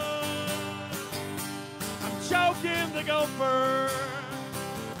good. I'm choking the gopher,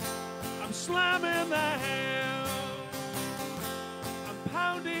 I'm slamming the ham,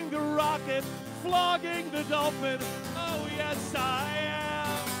 the rocket, flogging the dolphin. Oh, yes, I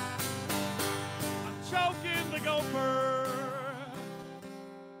am. I'm choking the gopher.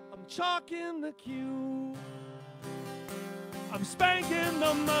 I'm chalking the cue. I'm spanking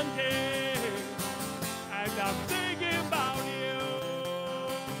the monkey. And I'm thinking about you.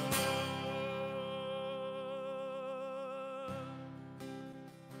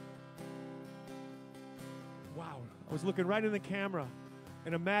 Wow, I was looking right in the camera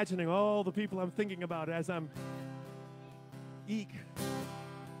and imagining all the people I'm thinking about as I'm eek.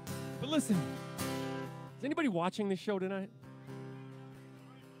 But listen, is anybody watching this show tonight?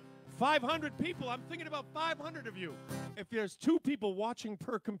 500 people. I'm thinking about 500 of you. If there's 2 people watching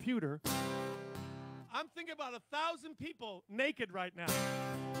per computer, I'm thinking about 1,000 people naked right now.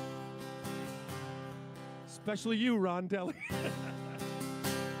 Especially you, Ron Deli.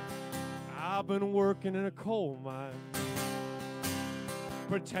 I've been working in a coal mine,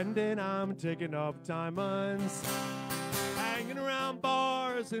 pretending I'm digging up diamonds, hanging around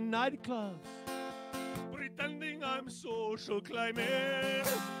bars and nightclubs, pretending I'm social climbing.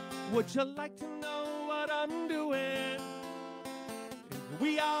 Would you like to know what I'm doing? In the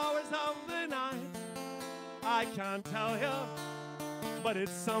wee hours of the night, I can't tell you, but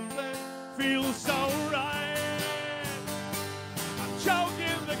it's something feels so right. I'm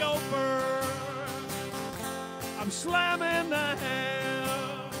choking the gopher. I'm slamming the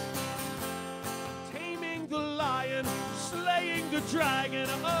ham. I'm taming the lion, slaying the dragon.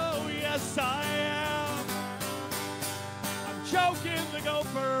 Oh, yes, I am. I'm choking the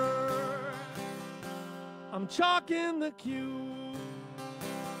gopher. I'm chalking the cue.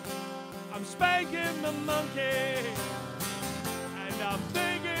 I'm spanking the monkey, and I'm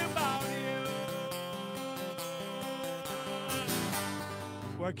thinking about you.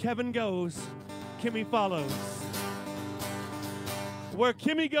 Where Kevin goes, Kimmy follows. Where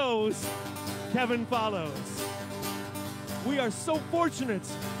Kimmy goes, Kevin follows. We are so fortunate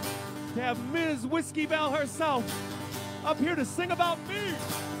to have Ms. Whiskey Bell herself up here to sing about me.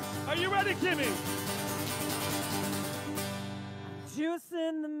 Are you ready, Kimmy?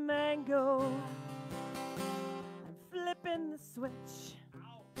 Juicing the mango, I'm flipping the switch.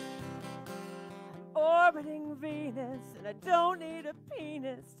 I'm orbiting Venus, and I don't need a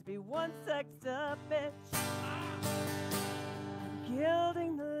penis to be one sexed up bitch. I'm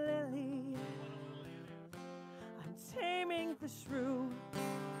gilding the lily, I'm taming the shrew,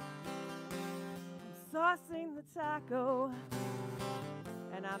 I'm saucing the taco,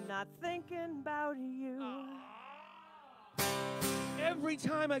 and I'm not thinking about you. Every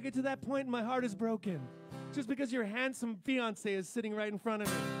time I get to that point, my heart is broken. Just because your handsome fiance is sitting right in front of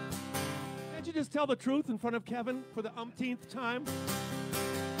me. Can't you just tell the truth in front of Kevin for the umpteenth time?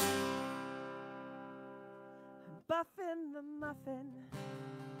 I'm buffing the muffin.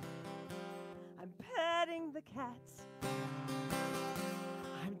 I'm petting the cat.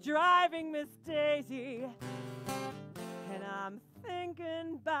 I'm driving Miss Daisy. And I'm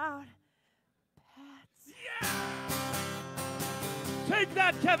thinking about Pat. Yeah! Take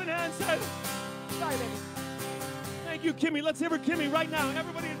that, Kevin Hansen. Sorry, baby. Thank you, Kimmy. Let's hear for Kimmy right now.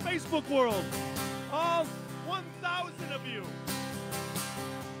 Everybody in Facebook world. All 1,000 of you.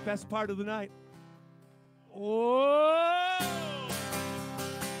 Best part of the night. Whoa!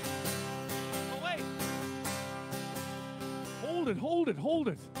 Oh, wait. Hold it, hold it, hold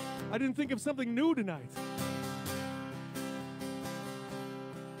it. I didn't think of something new tonight.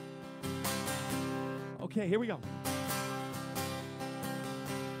 Okay, here we go.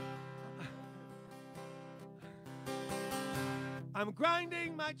 I'm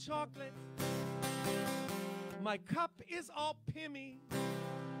grinding my chocolate. My cup is all pimmy.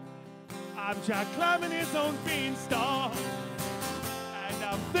 I'm Jack climbing his own beanstalk. And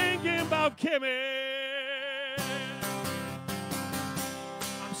I'm thinking about Kimmy.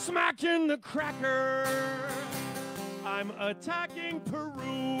 I'm smacking the cracker. I'm attacking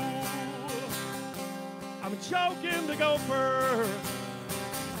Peru. I'm choking the gopher.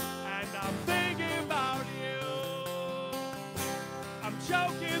 And I'm thinking about you. I'm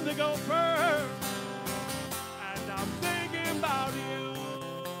choking the gopher, and I'm thinking about you.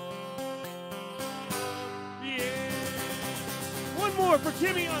 Yeah. One more for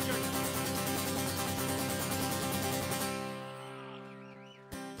Kimmy Unger.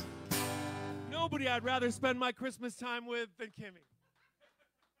 Nobody I'd rather spend my Christmas time with than Kimmy.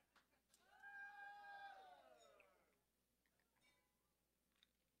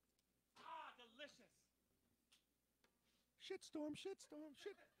 Shitstorm, shitstorm,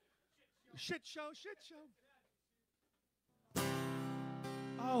 shit show, shit show.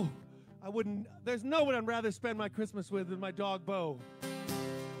 Oh, I wouldn't, there's no one I'd rather spend my Christmas with than my dog, Bo.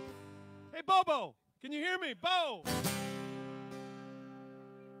 Hey, Bobo, can you hear me? Bo! Bobo!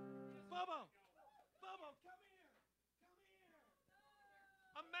 Bobo, come here! Come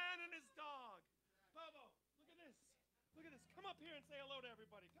here! A man and his dog. Bobo, look at this. Look at this. Come up here and say hello to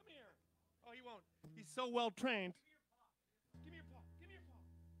everybody. Come here. Oh, he won't. He's so well trained. Give me your paw. Give me your paw.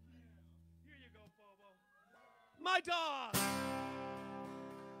 Here you go, Bobo. My dog!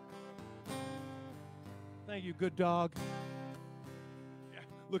 Thank you, good dog. Yeah,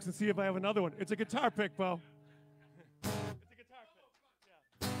 looks and see if I have another one. It's a guitar pick, Bo. It's a guitar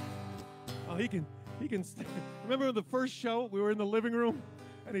pick. Yeah. Oh, he can stay. Remember the first show? We were in the living room,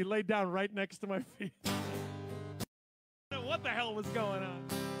 and he laid down right next to my feet. I don't know what the hell was going on.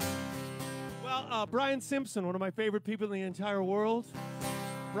 Well, Brian Simpson, one of my favorite people in the entire world.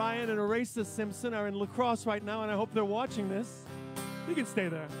 Brian and Arisa Simpson are in La Crosse right now, and I hope they're watching this. You can stay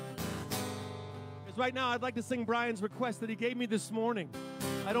there. Because right now, I'd like to sing Brian's request that he gave me this morning.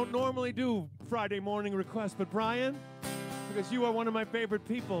 I don't normally do Friday morning requests, but Brian, because you are one of my favorite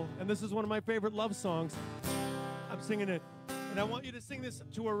people, and this is one of my favorite love songs, I'm singing it. And I want you to sing this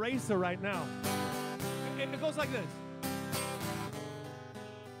to Arisa right now. It goes like this.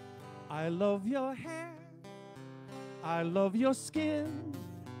 I love your hair. I love your skin.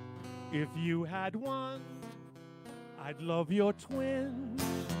 If you had one, I'd love your twin.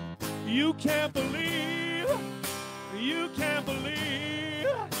 You can't believe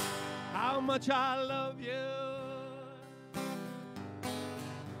how much I love you.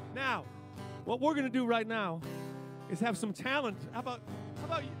 Now, what we're going to do right now is have some talent. How about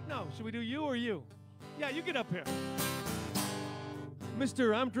you? No, should we do you or you? Yeah, you get up here.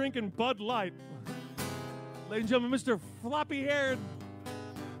 Mr. I'm drinking Bud Light. Ladies and gentlemen, Mr. Floppy-haired.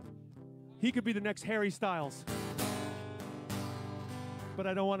 He could be the next Harry Styles. But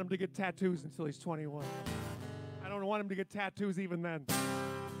I don't want him to get tattoos until he's 21. I don't want him to get tattoos even then.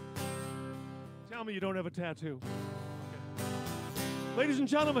 Tell me you don't have a tattoo. Okay. Ladies and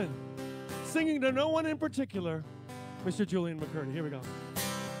gentlemen, singing to no one in particular, Mr. Julian McCurdy. Here we go.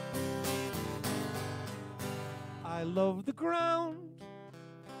 I love the ground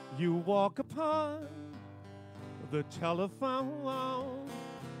you walk upon, the telephone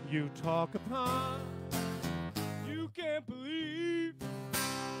you talk upon. You can't believe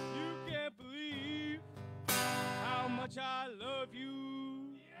how much I love you.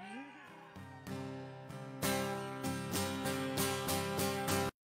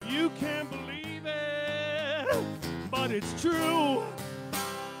 You can't believe it, but it's true.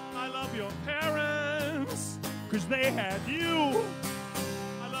 I love your parents, 'cause they had you.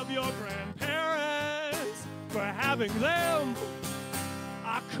 I love your grandparents for having them.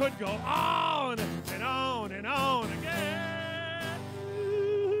 I could go on and on and on again.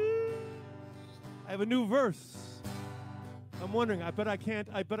 I have a new verse. I'm wondering, I bet I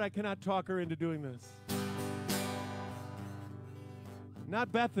cannot talk her into doing this.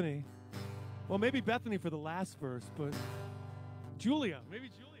 Not Bethany. Well, maybe Bethany for the last verse, but Julia, maybe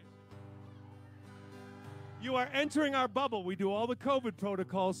Julia. You are entering our bubble. We do all the COVID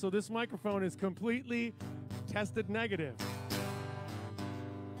protocols, so this microphone is completely tested negative.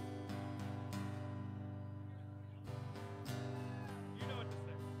 You know what to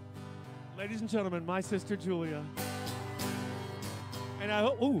say. Ladies and gentlemen, my sister Julia. And I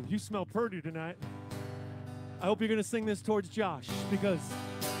hope, ooh, you smell pretty tonight. I hope you're going to sing this towards Josh, because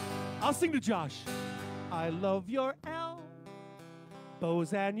I'll sing to Josh. I love your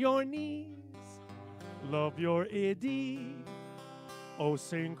elbows and your knees. Love your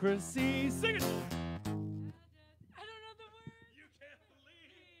idiosyncrasy. Sing it. I don't know the words.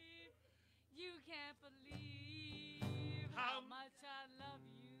 You can't believe how much I love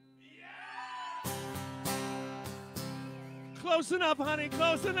you. Yeah! Close enough, honey,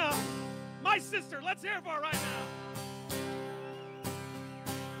 close enough. My sister, let's hear it for her right now.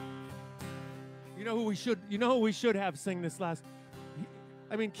 You know who we should have sing this last.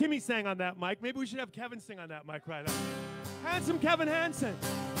 I mean, Kimmy sang on that mic. Maybe we should have Kevin sing on that mic right now. Handsome Kevin Hansen.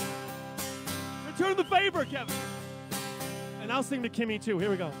 Return the favor, Kevin. And I'll sing to Kimmy too. Here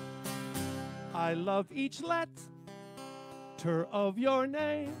we go. I love each letter of your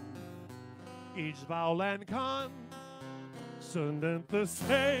name, each vowel and consonant the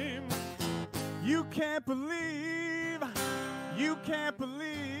same. You can't believe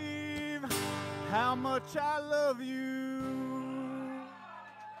how much I love you.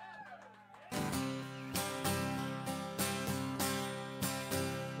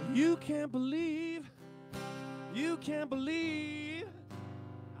 You can't believe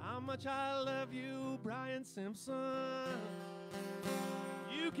how much I love you, Brian Simpson.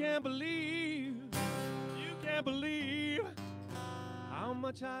 You can't believe how how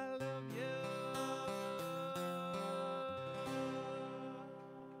much I love you.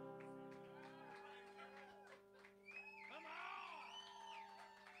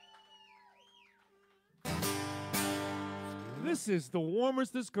 This is the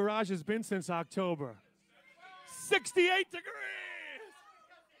warmest this garage has been since October. 68 degrees.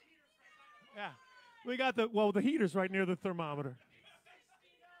 Yeah, we got the heater's right near the thermometer.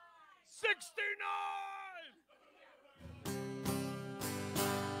 69.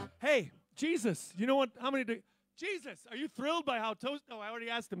 Hey, Jesus, you know what? Jesus, are you thrilled by how toast? Oh, I already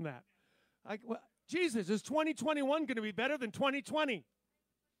asked him that. Jesus, is 2021 going to be better than 2020?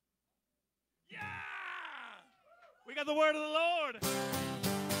 Yeah! We got the word of the Lord.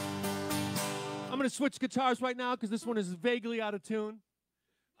 I'm going to switch guitars right now because this one is vaguely out of tune.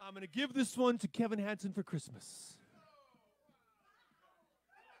 I'm going to give this one to Kevin Hansen for Christmas.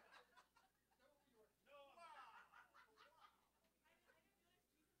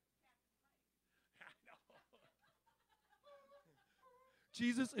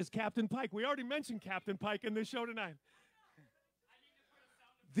 Jesus is Captain Pike. We already mentioned Captain Pike in this show tonight.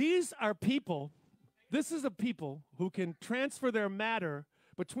 These are people. This is a people who can transfer their matter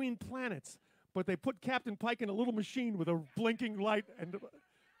between planets, but they put Captain Pike in a little machine with a blinking light and,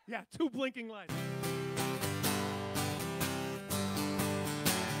 yeah, 2 blinking lights.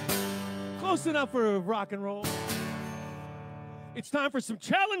 Close enough for rock and roll. It's time for some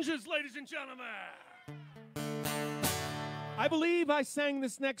challenges, ladies and gentlemen. I believe I sang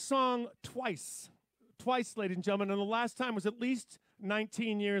this next song twice. Twice, ladies and gentlemen, and the last time was at least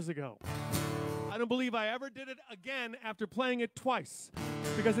 19 years ago. I don't believe I ever did it again after playing it twice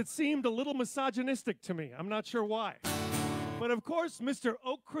because it seemed a little misogynistic to me. I'm not sure why. But of course, Mr.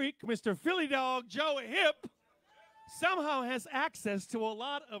 Oak Creek, Mr. Philly Dog, Joe Hip, somehow has access to a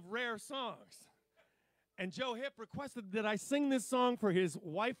lot of rare songs. And Joe Hip requested that I sing this song for his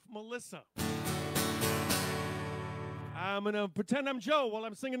wife, Melissa. I'm going to pretend I'm Joe while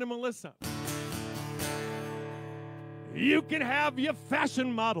I'm singing to Melissa. You can have your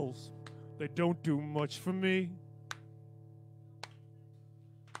fashion models. They don't do much for me.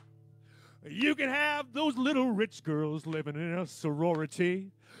 You can have those little rich girls living in a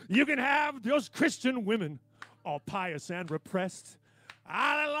sorority. You can have those Christian women, all pious and repressed.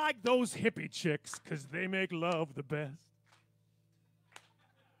 I like those hippie chicks because they make love the best.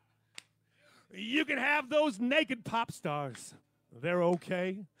 You can have those naked pop stars. They're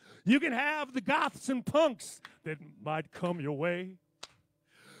okay. You can have the goths and punks that might come your way.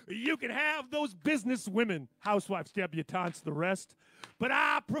 You can have those business women, housewives, debutantes, the rest. But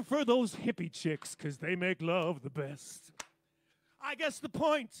I prefer those hippie chicks because they make love the best. I guess the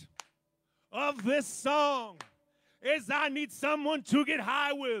point of this song is I need someone to get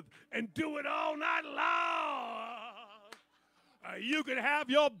high with and do it all night long. You can have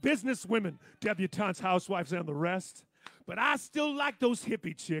your business women, debutantes, housewives, and the rest. But I still like those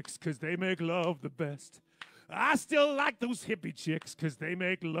hippie chicks because they make love the best. I still like those hippie chicks because they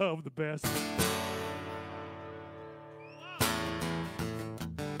make love the best.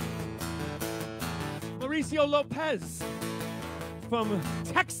 Mauricio Lopez from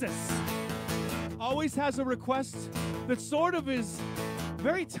Texas always has a request that sort of is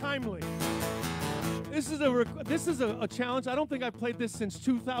very timely. This is a challenge. I don't think I've played this since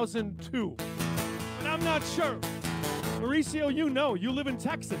 2002, but I'm not sure. Mauricio, you know, you live in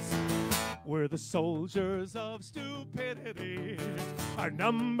Texas. We're the soldiers of stupidity, our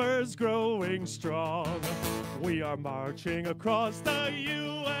numbers growing strong. We are marching across the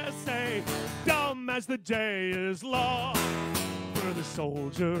USA, dumb as the day is long. We're the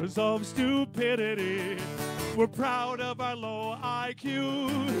soldiers of stupidity, we're proud of our low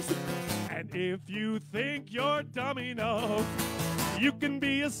IQs. And if you think you're dumb enough, you can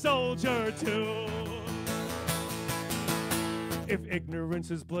be a soldier too. If ignorance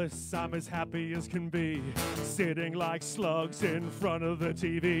is bliss, I'm as happy as can be, sitting like slugs in front of the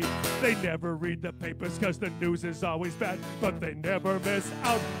TV. They never read the papers cause the news is always bad, but they never miss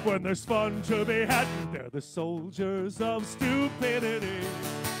out when there's fun to be had. They're the soldiers of stupidity,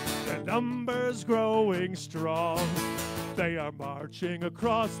 their numbers growing strong. They are marching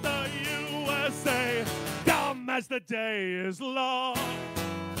across the USA, dumb as the day is long.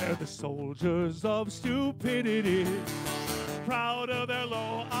 They're the soldiers of stupidity, proud of their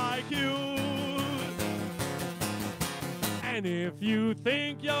low IQ. And if you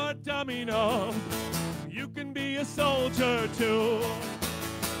think you're dumb enough, you can be a soldier too.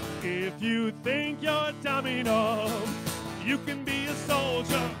 If you think you're dumb enough, you can be a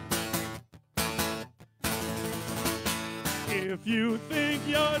soldier. If you think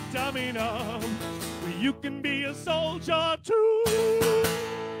you're dumb enough, you can be a soldier too.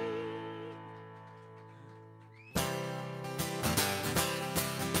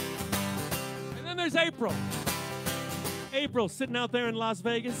 And then there's April. April sitting out there in Las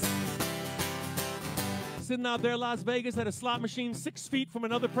Vegas. Sitting out there in Las Vegas at a slot machine 6 feet from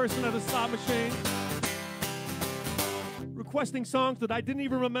another person at a slot machine. Requesting songs that I didn't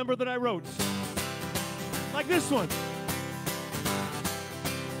even remember that I wrote. Like this one.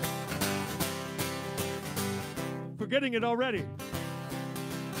 Forgetting it already.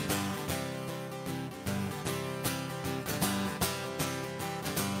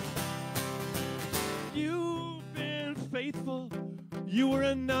 You've been faithful. You were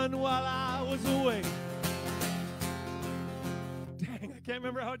a nun while I was away. Dang, I can't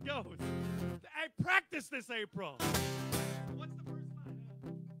remember how it goes. I practiced this, April. What's the first line?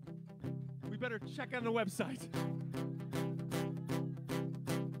 We better check on the website.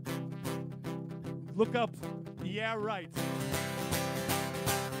 Look up, yeah, right.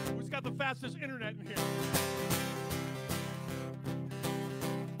 Who's got the fastest internet in here?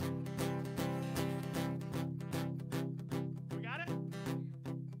 We got it?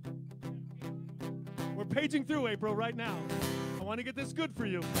 We're paging through, April, right now. I want to get this good for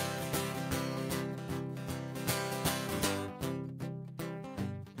you.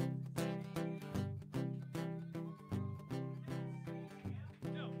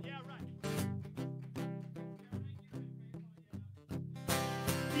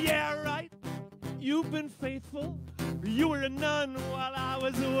 Yeah, right. You've been faithful. You were a nun while I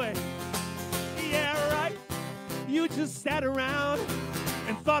was away. Yeah, right. You just sat around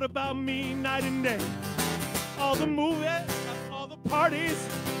and thought about me night and day. All the movies, all the parties,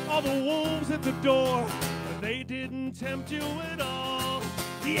 all the wolves at the door, they didn't tempt you at all.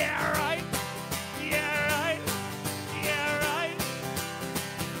 Yeah, right. Yeah, right. Yeah, right.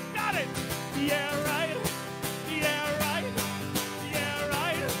 Got it. Yeah, right.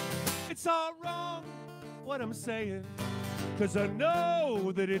 It's all wrong, what I'm saying, 'cause I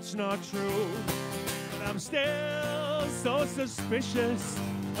know that it's not true. And I'm still so suspicious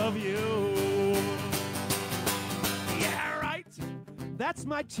of you. Yeah, right, that's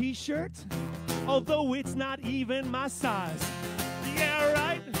my t-shirt, although it's not even my size. Yeah,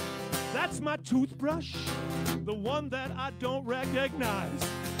 right, that's my toothbrush, the one that I don't recognize.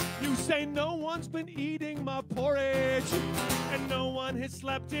 You say no one's been eating my porridge, and no one has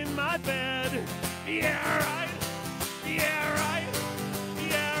slept in my bed. Yeah, right. Yeah, right.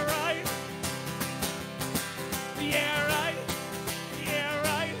 Yeah, right. Yeah, right. Yeah,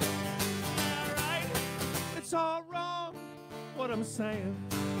 right. Yeah, right. It's all wrong, what I'm saying,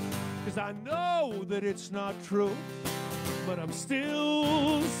 'cause I know that it's not true, but I'm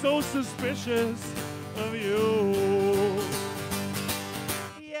still so suspicious of you.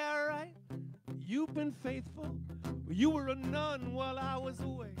 You've been faithful. You were a nun while I was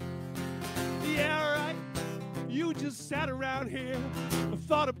away. Yeah, right. You just sat around here and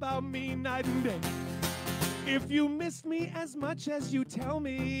thought about me night and day. If you miss me as much as you tell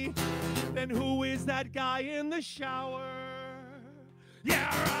me, then who is that guy in the shower? Yeah,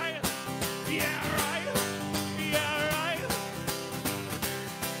 right. Yeah, right. Yeah, right.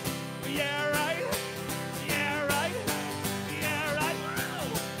 Yeah, right. Yeah, right.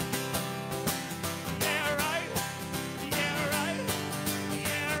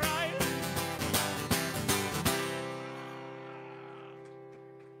 Yeah, right.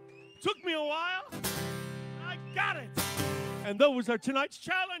 Took me a while. I got it. And those are tonight's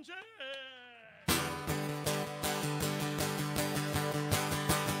challenges.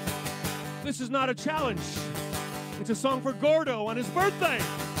 This is not a challenge. It's a song for Gordo on his birthday.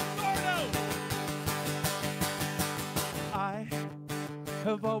 Gordo! I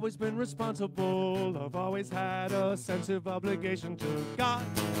have always been responsible. I've always had a sense of obligation to God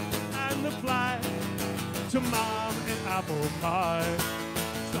and the flag, to Mom and apple pie.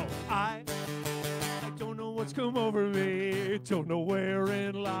 So I don't know what's come over me, don't know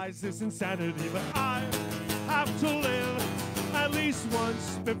wherein lies this insanity, but I have to live at least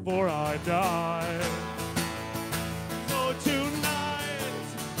once before I die. So tonight,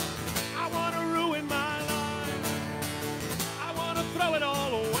 I want to ruin my life. I want to throw it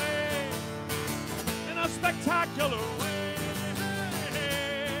all away in a spectacular way.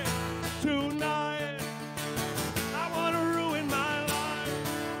 Tonight, I want to ruin my life.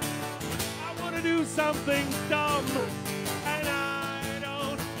 I want to do something dumb, and I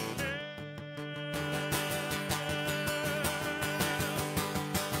don't care.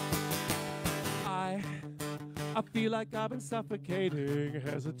 I feel like I've been suffocating,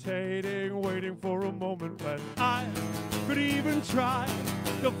 hesitating, waiting for a moment when I could even try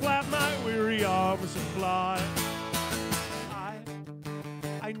to flap my weary arms and fly.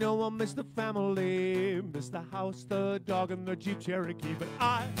 I know I'll miss the family, miss the house, the dog, and the Jeep Cherokee, but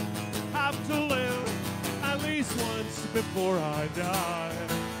I have to live at least once before I die.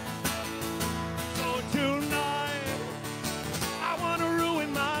 So tonight, I want to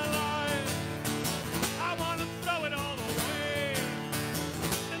ruin my life. I want to throw it all away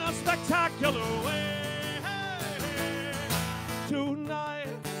in a spectacular way. Tonight,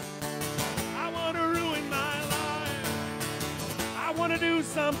 I want to ruin my life. I want to do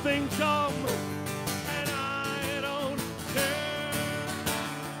something dumb, and I don't care.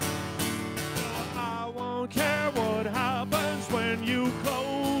 No, I won't care what happens when you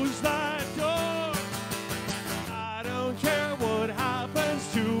close that door. I don't care what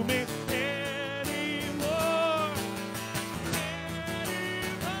happens to me anymore.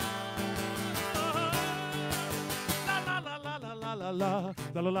 La la la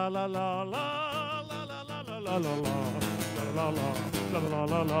la la la la la la la la la la la la la la. La la la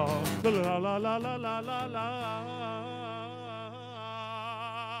la la la la la la la la la.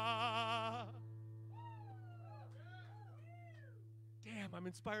 Damn, I'm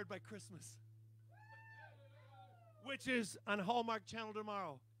inspired by Christmas, which is on Hallmark Channel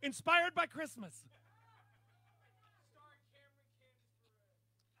tomorrow. Inspired by Christmas.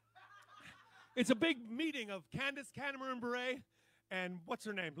 It's a big meeting of Candace Cameron Bure and what's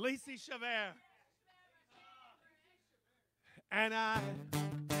her name, Lacey Chavert. And I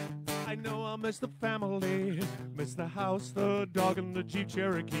know I'll miss the family, miss the house, the dog, and the Jeep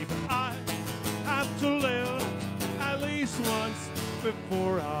Cherokee, but I have to live at least once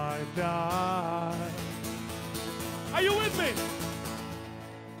before I die. Are you with me?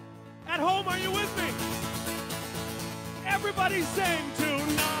 At home, are you with me? Everybody sing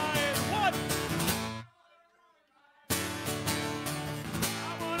tonight. What?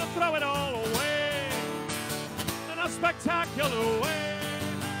 I want to throw it all away in a spectacular way.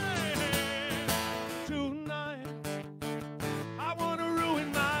 Tonight, I want to ruin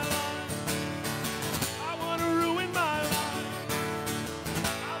my life. I want to ruin my life.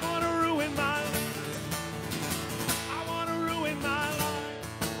 I want to ruin my life. I want to ruin my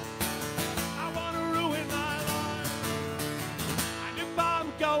life. I want to ruin my life. And if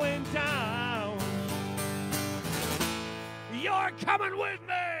I'm going down, you're coming with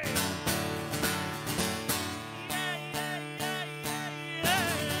me.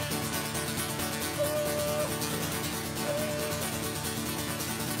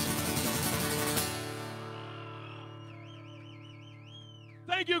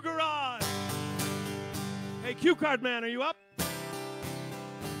 Thank you, Garage. Hey, Cue Card Man, are you up?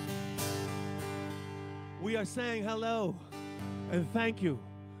 We are saying hello and thank you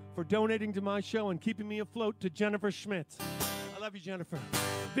for donating to my show and keeping me afloat to Jennifer Schmitz. I love you, Jennifer.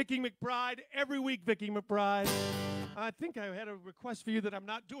 Vicky McBride, every week, Vicky McBride. I think I had a request for you that I'm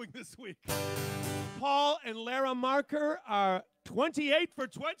not doing this week. Paul and Lara Marker are 28 for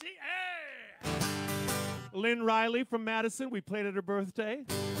 20. Hey! Lynn Riley from Madison, we played at her birthday.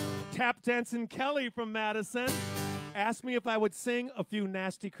 Tap Dancing Kelly from Madison asked me if I would sing a few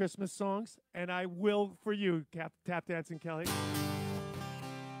nasty Christmas songs, and I will for you, Tap Dancing Kelly.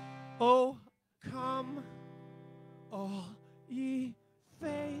 Oh, come, all ye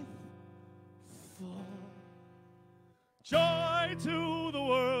faithful. Joy to the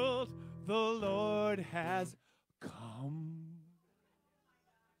world, the Lord has come.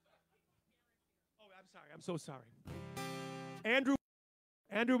 I'm so sorry. Andrew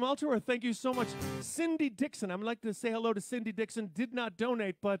Multer, thank you so much. Cindy Dixon, I'd like to say hello to Cindy Dixon. Did not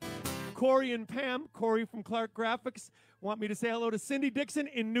donate, but Corey and Pam, Corey from Clark Graphics, want me to say hello to Cindy Dixon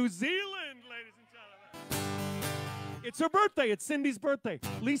in New Zealand, ladies and gentlemen. It's her birthday. It's Cindy's birthday.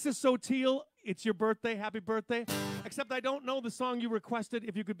 Lisa Sotil, it's your birthday. Happy birthday. Except I don't know the song you requested.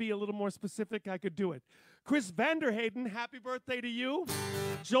 If you could be a little more specific, I could do it. Chris Vanderhayden, happy birthday to you.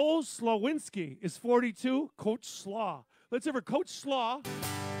 Joel Slowinski is 42. Coach Slaw. Let's hear for Coach Slaw,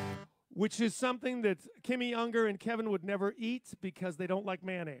 which is something that Kimmy Younger and Kevin would never eat because they don't like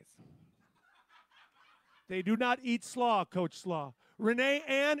mayonnaise. They do not eat slaw, Coach Slaw. Renee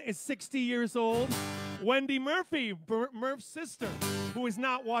Ann is 60 years old. Wendy Murphy, Murph's sister, who is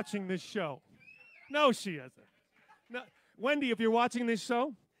not watching this show. No, she isn't. No. Wendy, if you're watching this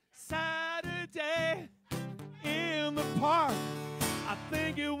show, Saturday in the park, I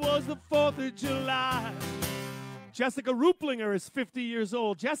think it was the 4th of July. Jessica Ruplinger is 50 years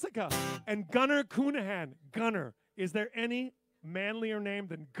old. Jessica and Gunnar Coonahan. Gunnar. Is there any manlier name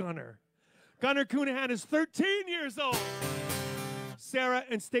than Gunnar? Gunnar Cunahan is 13 years old. Sarah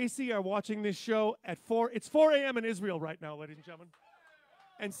and Stacy are watching this show at 4. It's 4 a.m. in Israel right now, ladies and gentlemen.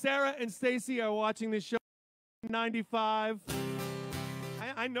 And Sarah and Stacy are watching this show at 95.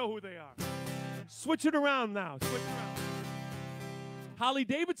 I know who they are. Switch it around now. Switch it around. Holly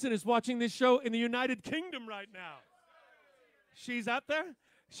Davidson is watching this show in the United Kingdom right now. She's out there.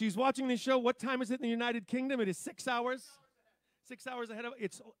 She's watching this show. What time is it in the United Kingdom? It is 6 hours. 6 hours ahead of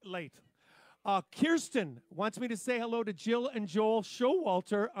it's late. Kirsten wants me to say hello to Jill and Joel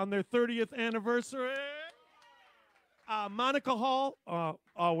Showalter on their 30th anniversary. Monica Hall,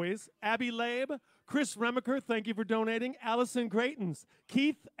 always. Abby Labe. Chris Remaker, thank you for donating. Allison Greitens.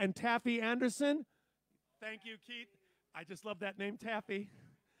 Keith and Taffy Anderson. Thank you, Keith. I just love that name, Taffy.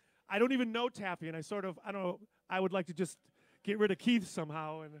 I don't even know Taffy, and I don't know, I would like to just get rid of Keith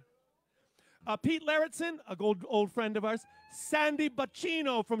somehow. And Pete Larrittson, a old friend of ours. Sandy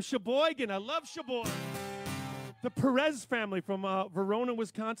Bacino from Sheboygan. I love Sheboygan. The Perez family from Verona,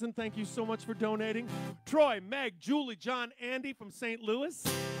 Wisconsin. Thank you so much for donating. Troy, Meg, Julie, John, Andy from St. Louis.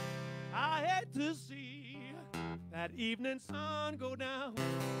 I had to see that evening sun go down.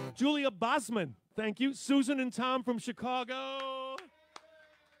 Julia Bosman, thank you. Susan and Tom from Chicago.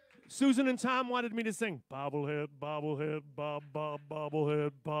 Susan and Tom wanted me to sing bobblehead, bobblehead, bob, bob,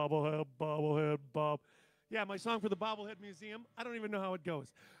 bobblehead, bobblehead, bobblehead, bob. Yeah, my song for the Bobblehead Museum. I don't even know how it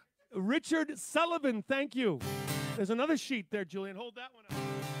goes. Richard Sullivan, thank you. There's another sheet there, Julian. Hold that one up.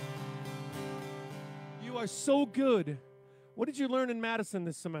 You are so good. What did you learn in Madison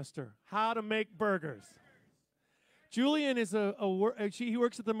this semester? How to make burgers. Julian is he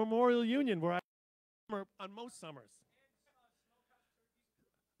works at the Memorial Union where I on most summers.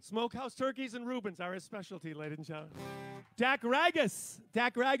 Smokehouse turkeys and Reubens are his specialty, ladies and gentlemen. Dak Ragus.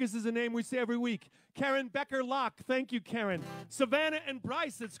 Dak Ragus is a name we say every week. Karen Becker-Locke. Thank you, Karen. Savannah and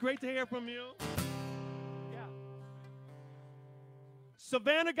Bryce, it's great to hear from you. Yeah.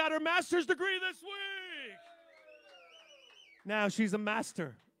 Savannah got her master's degree this week. Now she's a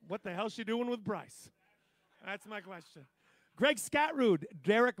master. What the hell's she doing with Bryce? That's my question. Greg Scatrud.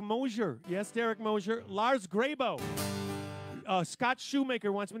 Derek Mosier. Yes, Derek Mosier. Lars Grabo. Scott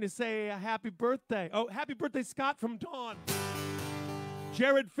Shoemaker wants me to say a happy birthday. Oh, happy birthday, Scott, from Dawn.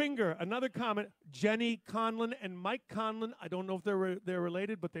 Jared Finger, another comment. Jenny Conlon and Mike Conlon. I don't know if they're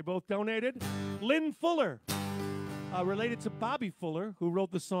related, but they both donated. Lynn Fuller, related to Bobby Fuller, who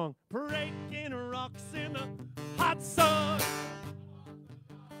wrote the song Breaking Rocks in a Hot Sun.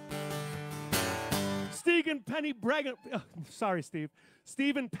 Stephen Penny Bregan. Sorry, Steve.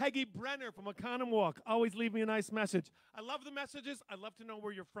 Stephen Peggy Brenner from Economwalk. Always leave me a nice message. I love the messages. I love to know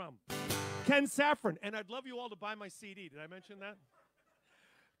where you're from. Ken Saffron. And I'd love you all to buy my CD. Did I mention that?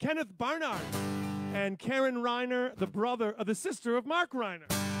 Kenneth Barnard. And Karen Reiner, the sister of Mark Reiner.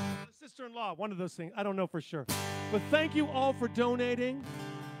 The sister-in-law. One of those things. I don't know for sure. But thank you all for donating.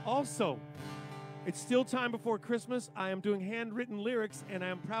 Also, it's still time before Christmas. I am doing handwritten lyrics, and I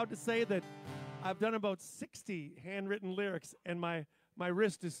am proud to say that I've done about 60 handwritten lyrics, and my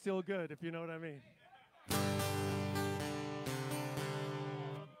wrist is still good, if you know what I mean.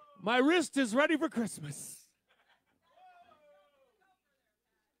 My wrist is ready for Christmas.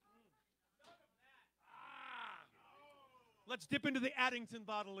 Let's dip into the Addington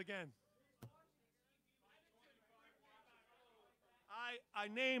bottle again. I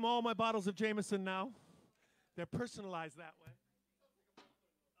name all my bottles of Jameson now. They're personalized that way.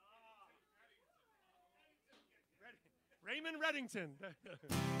 Raymond Reddington.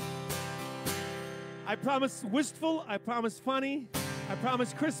 I promise wistful. I promise funny. I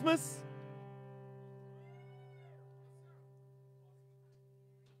promise Christmas.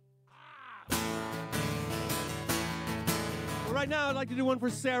 Well, right now, I'd like to do one for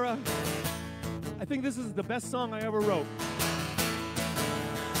Sarah. I think this is the best song I ever wrote.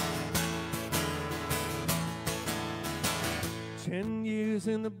 "10 years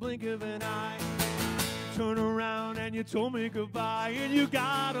in the blink of an eye. Turn around and you told me goodbye, and you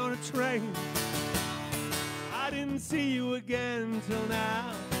got on a train. I didn't see you again till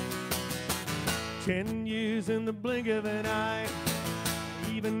now. 10 years in the blink of an eye.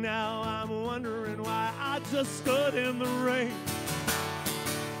 Even now I'm wondering why I just stood in the rain.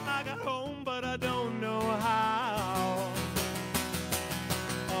 I got home but I don't know how.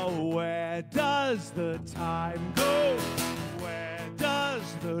 Oh, where does the time go? Where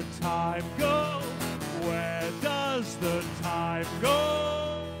does the time go? Where does the time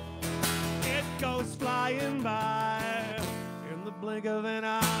go? It goes flying by in the blink of an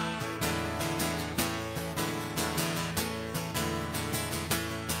eye.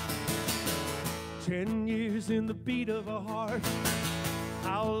 "10 years in the beat of a heart.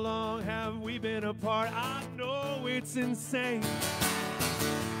 How long have we been apart? I know it's insane,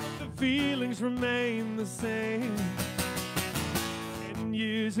 but the feelings remain the same. 10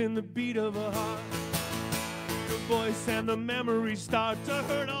 years in the beat of a heart, your voice and the memories start to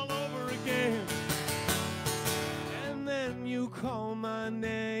hurt all over again. And then you call my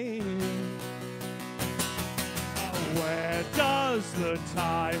name. Where does the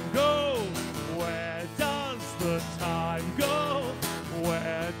time go? Where does the time go?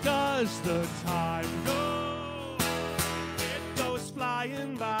 Where does the time go? It goes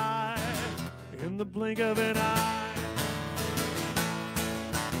flying by in the blink of an eye.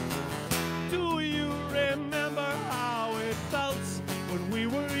 Do you remember how it felt when we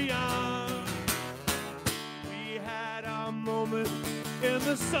were young? We had our moment in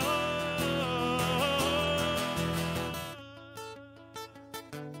the sun.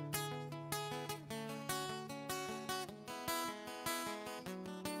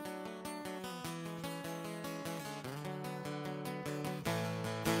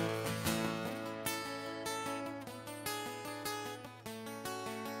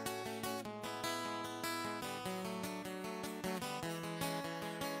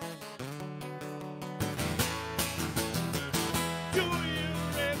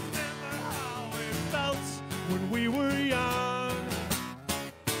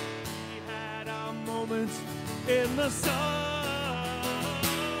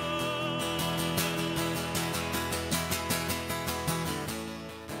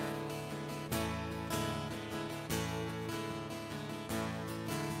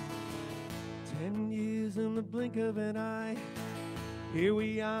 10 years in the blink of an eye. Here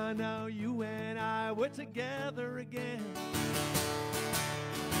we are now, you and I, we're together again.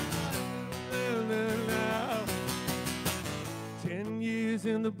 10 years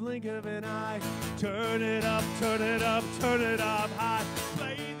in the blink of an eye. Turn it up, turn it up, turn it up high.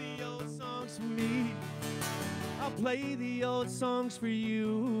 Play the old songs for me, I'll play the old songs for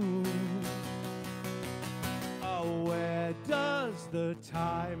you. Oh, where does the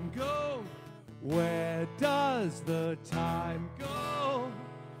time go? Where does the time go?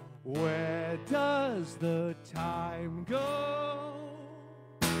 Where does the time go?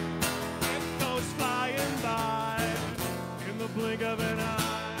 It goes flying by in the blink of an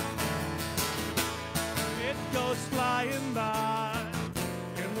eye. It goes flying by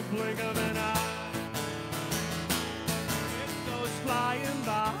in the blink of an eye. It goes flying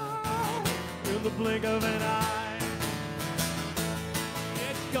by in the blink of an eye.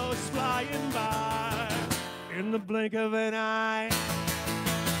 It goes flying by in the blink of an eye.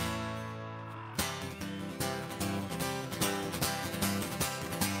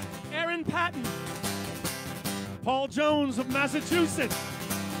 Aaron Patton, Paul Jones of Massachusetts,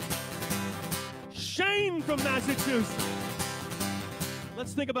 Shane from Massachusetts.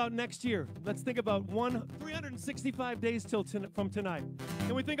 Let's think about next year. Let's think about 365 days till from tonight.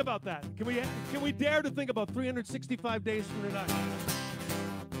 Can we think about that? Can we dare to think about 365 days from tonight?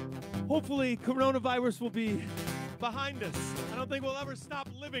 Hopefully, coronavirus will be behind us. I don't think we'll ever stop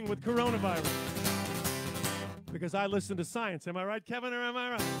living with coronavirus. Because I listen to science. Am I right, Kevin, or am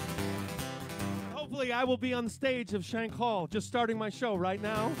I right? Hopefully, I will be on the stage of Shank Hall, just starting my show right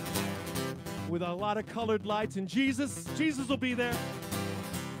now, with a lot of colored lights, and Jesus will be there,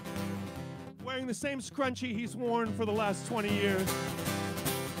 wearing the same scrunchie he's worn for the last 20 years.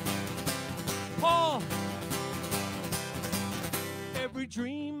 Paul, every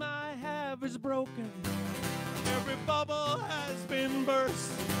dream I have is broken, every bubble has been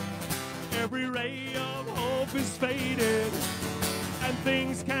burst, every ray of hope is faded, and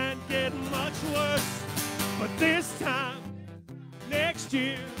things can't get much worse. But this time, next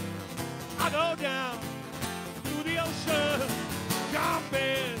year, I go down to the ocean, jump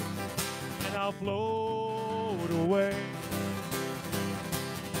in, and I'll float away.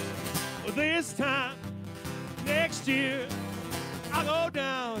 This time, next year, I'll go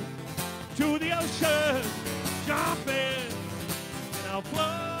down to the ocean, jump in, and I'll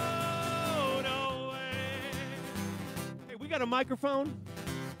float away. Hey, we got a microphone.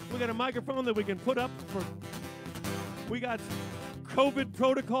 We got a microphone that we can put up for. We got COVID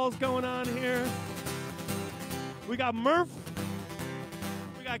protocols going on here. We got Murph.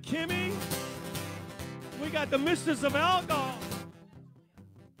 We got Kimmy. We got the Mistress of Alcohol.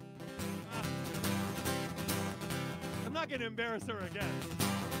 I'm not going to embarrass her again.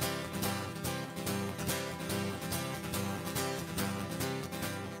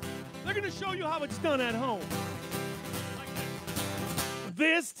 They're going to show you how it's done at home. Like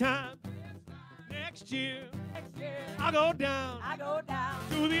this time, next year, I go down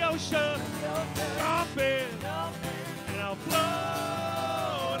to the ocean, jump in, and I'll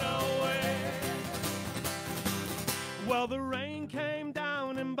float away. Well, the rain came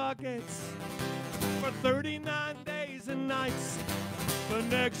down in buckets for 39 days and nights. The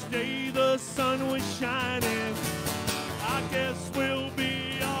next day the sun was shining. I guess we'll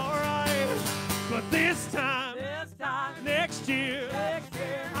be alright. But this time, next year,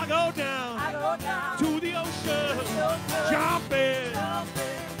 I go down to the ocean, jump in,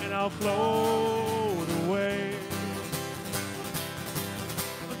 and I'll float away.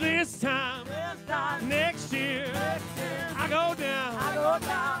 This time, next year, I go down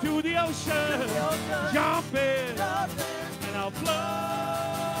to the ocean, jump in, and I'll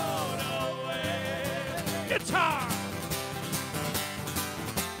float away. Guitar!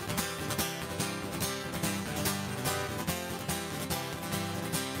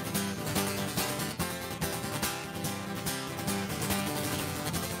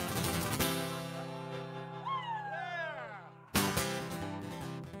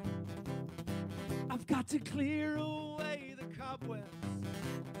 I've got to clear away the cobwebs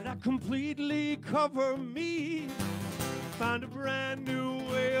that completely cover me. Find a brand new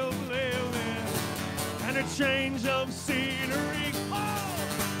way of living and a change of scenery.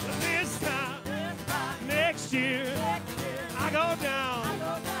 Oh, this time, next year, I go down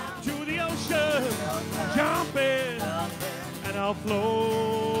to the ocean, jump in, and I'll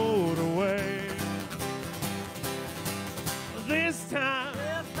float away. This time,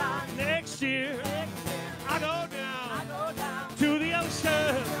 next year, I go down to the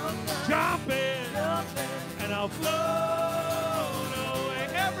ocean, jump in, and I'll float away.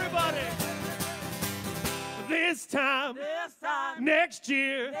 Everybody! This time, next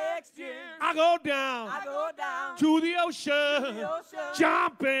year, I go down to the ocean,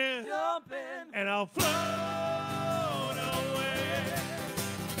 jump in, and I'll float away.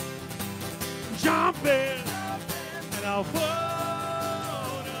 Jump in, and I'll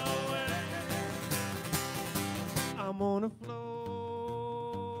float away. I'm on a float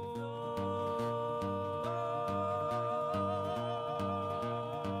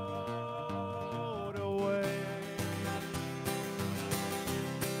away.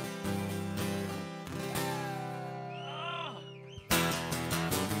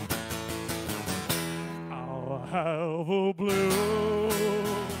 I'll have a blue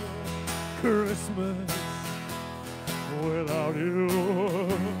Christmas without you.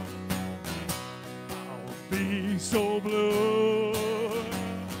 I'll be so blue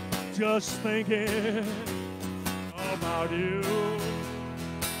just thinking about you.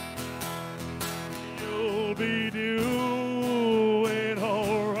 You'll be doing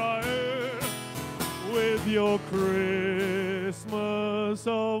alright with your Christmas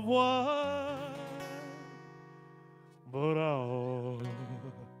of wine, but I'll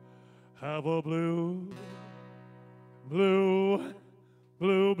have a blue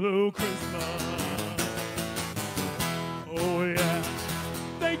Christmas. Oh yeah.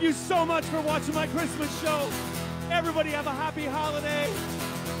 Thank you so much for watching my Christmas show. Everybody have a happy holiday.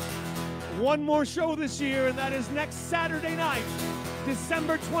 One more show this year, and that is next Saturday night,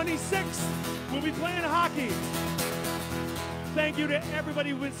 December 26th. We'll be playing hockey. Thank you to everybody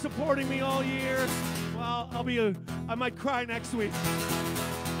who's been supporting me all year. Well, I might cry next week.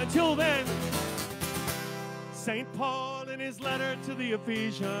 Until then, St. Paul in his letter to the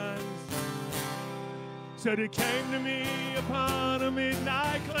Ephesians said it came to me upon a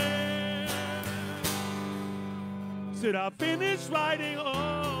midnight clear. Said I finished writing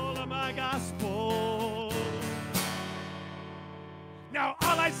all of my gospel. Now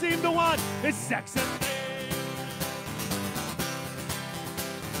all I seem to want is sex and beer.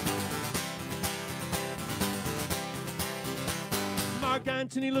 Mark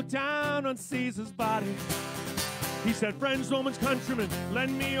Antony looked down on Caesar's body. He said, friends, Romans, countrymen,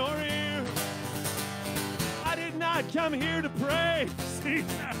 lend me your ear. I did not come here to pray,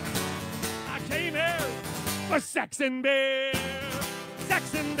 Caesar. I came here for sex and beer.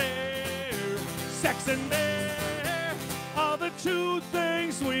 Sex and beer. Sex and beer are the two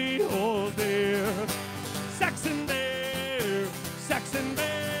things we hold dear. Sex and beer. Sex and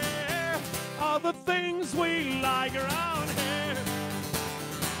beer are the things we like around here.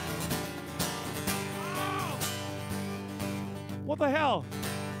 What the hell?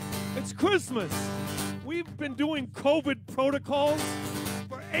 It's Christmas. We've been doing COVID protocols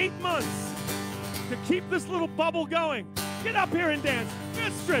for 8 months to keep this little bubble going. Get up here and dance.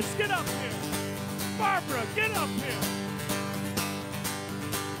 Mistress, get up here. Barbara, get up here.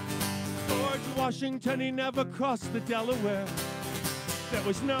 George Washington, he never crossed the Delaware. There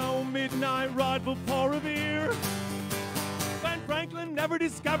was no midnight ride for pour of beer. Ben Franklin never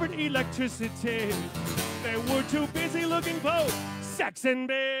discovered electricity. They were too busy looking for sex and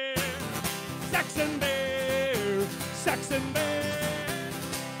beer. Sex and beer. Sex and beer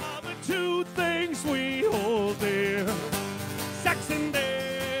are the two things we hold dear. Sex and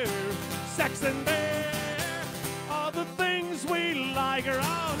beer. Sex and beer are the things we like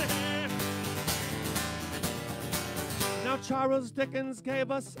around here. Now Charles Dickens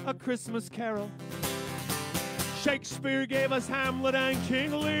gave us A Christmas Carol. Shakespeare gave us Hamlet and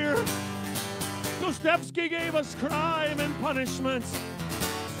King Lear. Dostoevsky gave us Crime and Punishment.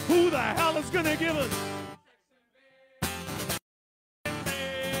 Who the hell is gonna give us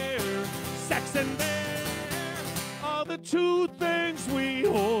sex and beer? Are the two things we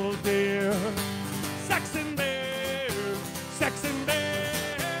hold dear. Sex and beer, sex and beer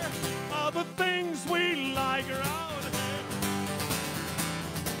are the things we like around here.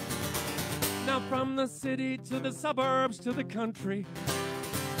 Now from the city to the suburbs to the country,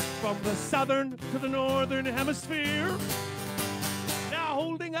 from the southern to the northern hemisphere, now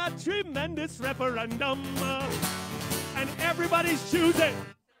holding a tremendous referendum, and everybody's choosing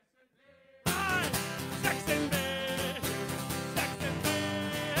sex and beer. Sex and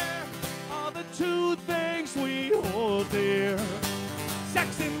beer are the two things we hold dear.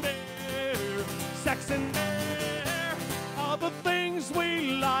 Sex and beer, sex and beer are the things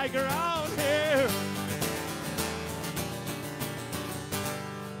we like around here.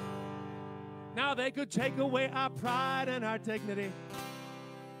 Now they could take away our pride and our dignity.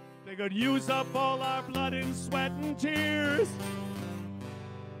 They could use up all our blood and sweat and tears.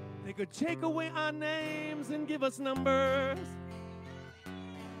 They could take away our names and give us numbers.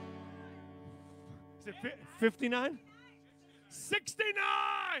 Is it 59?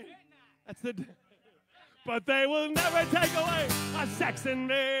 69! That's the... But they will never take away our sex and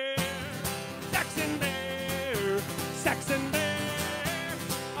beer. Sex and beer. Sex and beer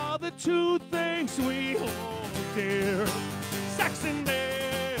are the two things we hold dear. Sex and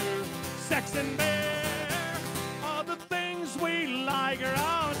beer. Sex and beer are the things we like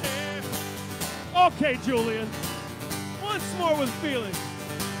around here. Okay, Julian. Once more with feeling.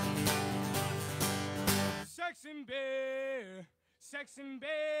 Sex and beer. Sex and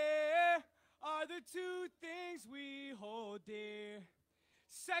beer are the two things we hold dear.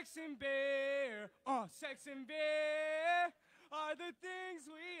 Sex and beer, sex and beer are the things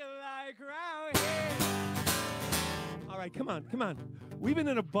we like around here. All right, come on, come on. We've been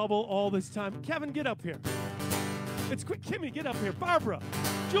in a bubble all this time. Kevin, get up here. It's quick. Kimmy, get up here. Barbara,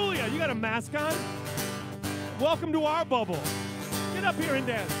 Julia, you got a mask on? Welcome to our bubble. Get up here and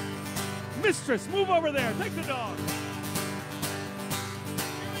dance. Mistress, move over there. Take the dog.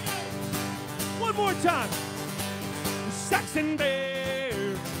 One more time. Sex and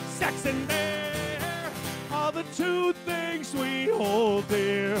beer, sex and beer are the two things we hold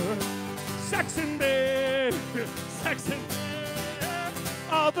dear. Sex and beer, sex and beer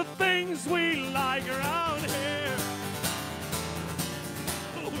are the things we like around here.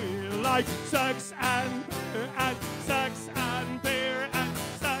 We like sex and beer and sex and beer and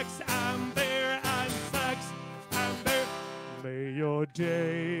sex and beer and sex and beer. May your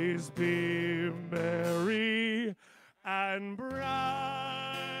days be merry and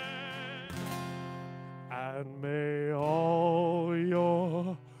bright, and may all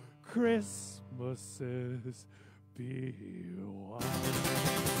your Christmases be white.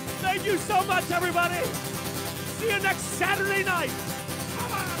 Thank you so much, everybody. See you next Saturday night.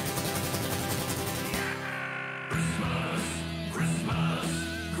 Come on. Christmas, Christmas,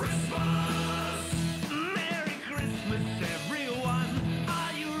 Christmas. Merry Christmas, everyone.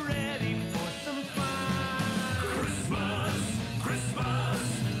 Are you ready for some fun? Christmas, Christmas,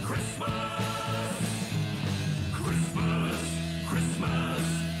 Christmas. Christmas, Christmas,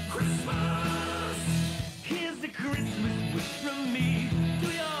 Christmas. Here's a Christmas wish from me to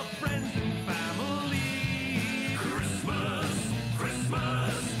your friends and family. Christmas,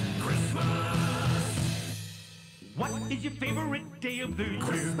 Christmas, Christmas. What is your favorite day of the year?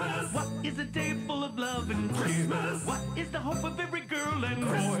 Christmas. What is a day full of love and Christmas? What is the hope of every girl and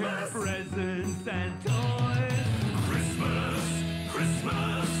boy? Presents and toys.